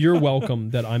welcome. You're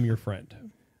welcome that I'm your friend.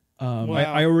 Wow.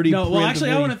 I already No, well, actually,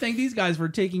 I preemptively- want to thank these guys for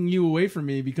taking you away from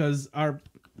me because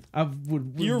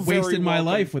You're very wasted my welcome.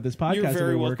 life with this podcast. You're that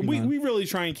very we're welcome. working on. We really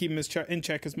try and keep them in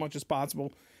check as much as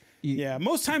possible. Yeah,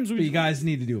 most times But you guys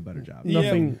need to do a better job.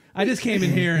 nothing. I just came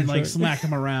in here and like smacked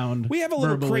them around. We have a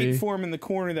little verbally. crate for him in the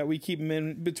corner that we keep him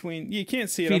in between. You can't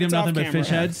see it. Feed him It's off nothing but camera. fish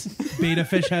heads, beta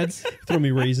fish heads. Throw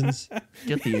me raisins.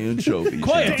 Get the anchovies.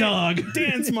 Quiet, out. dog.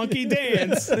 Dance, monkey,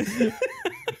 dance.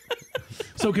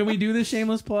 So can we do this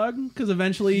shameless plug? Because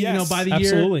eventually, Yes. by the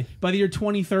Absolutely. year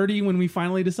 2030, when we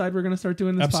finally decide we're going to start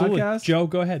doing this Absolutely. podcast, Joe,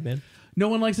 go ahead, man. no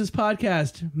one likes this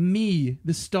podcast. Me,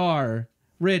 the star,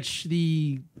 Rich,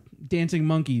 the dancing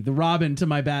monkey, the Robin to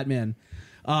my Batman.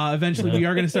 Eventually, we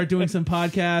are going to start doing some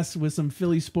podcasts with some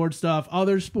Philly sports stuff,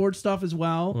 other sports stuff as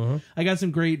well. I got some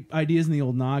great ideas in the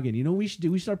old noggin. You know what we should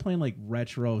do? We should start playing like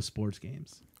retro sports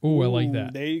games. Oh, I like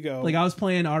that. There you go. Like I was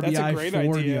playing RBI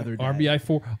 4 the other day. RBI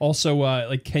 4. Also,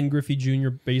 like Ken Griffey Jr.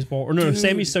 baseball, or no,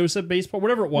 Sammy Sosa baseball,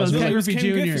 whatever it was. No, It was Ken like,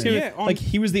 Griffey Jr. Yeah, like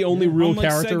he was the only real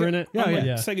character Sega, in it. on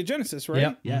yeah. Sega Genesis, right?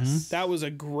 Yep. Yes. That was a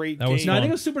great That game. was No, I fun. think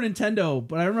it was Super Nintendo,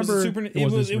 but I remember it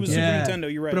was Super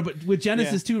Nintendo. You're right. But with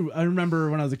Genesis too, I remember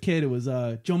when I was a kid, it was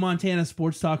Joe Montana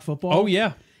Sports Talk Football. Oh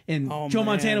yeah. And Oh, Joe man.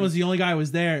 Montana was the only guy who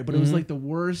was there, but it was like the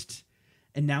worst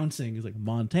announcing. It was like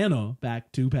Montana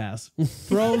back to pass.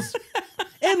 Throws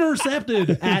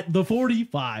intercepted at the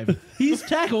 45. He's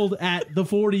tackled at the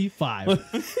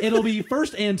 45. It'll be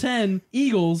 1st and 10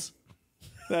 Eagles.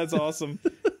 That's awesome.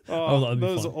 that'd be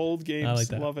Those fun. old games. I like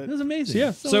that. Love it. It was amazing.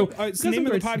 Yeah. So the name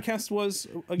of the podcast was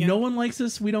again. No one likes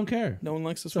us. We don't care. No one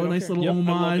likes us. So we a don't nice care. little Yep.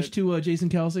 homage to Jason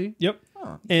Kelsey. Yep.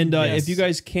 And Yes. if you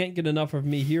guys can't get enough of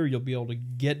me here, you'll be able to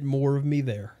get more of me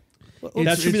there. It's-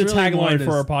 That should be the it's really more tagline to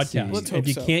for our see. podcast. Let's hope If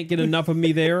you so. can't get enough of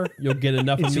me there, you'll get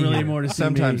enough It's of me really here. more to see.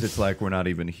 Sometimes me. it's like we're not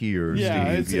even here,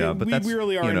 Yeah, Steve. Yeah, but we that's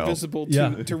really are you know, invisible to, Yeah.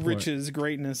 to Rich's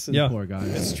greatness. And Yeah. Poor guy.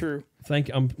 it's true.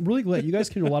 I'm really glad you guys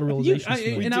came to a lot of realizations.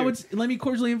 tonight. I would let me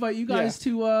cordially invite you guys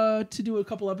to do a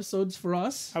couple episodes for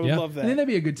us. I would Yeah. love I think that. that'd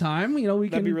be a good time. You know, we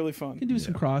That'd can be really fun. can do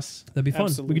some cross. That'd be fun. We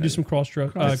Absolutely. could do some cross It's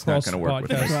not cross going to work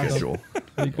with my podcast. schedule.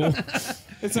 Pretty cool.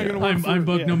 It's not going to work. I'm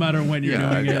booked yeah. no matter when you're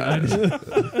Yeah, doing it.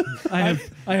 yeah.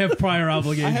 I have prior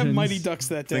obligations. I have Mighty Ducks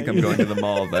that I day. think I'm going to the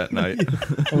mall that night.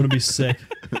 I'm gonna be sick.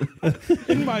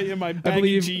 in my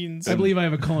baggy jeans. I believe I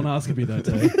have a colonoscopy that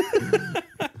day.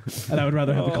 And I would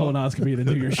rather have the colonoscopy than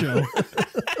do your show.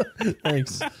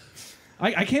 Thanks.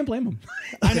 I can't blame him.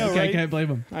 I know, I right? can't blame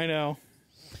him. I know.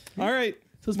 All right.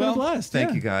 So it's been a blast. Thank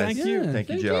yeah. you guys. Thank you. Yeah, Thank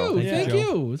you, Joe. Thank Joe.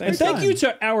 you. It's And been thank fun. you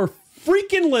to our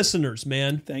freaking listeners,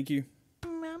 man. Thank you.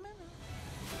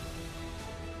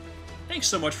 Thanks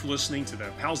so much for listening to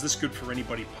the How's This Good for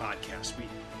Anybody podcast. We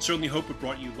certainly hope it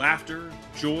brought you laughter,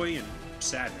 joy, and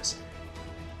sadness.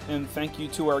 And thank you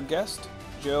to our guest,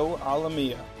 Joe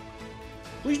Alamia.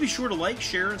 Please be sure to like,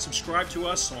 share, and subscribe to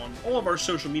us on all of our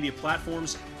social media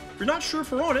platforms. If you're not sure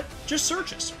if we're on it, just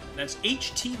search us. That's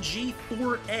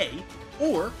HTG4A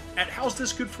or at How's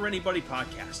This Good for Anybody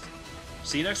podcast.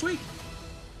 See you next week.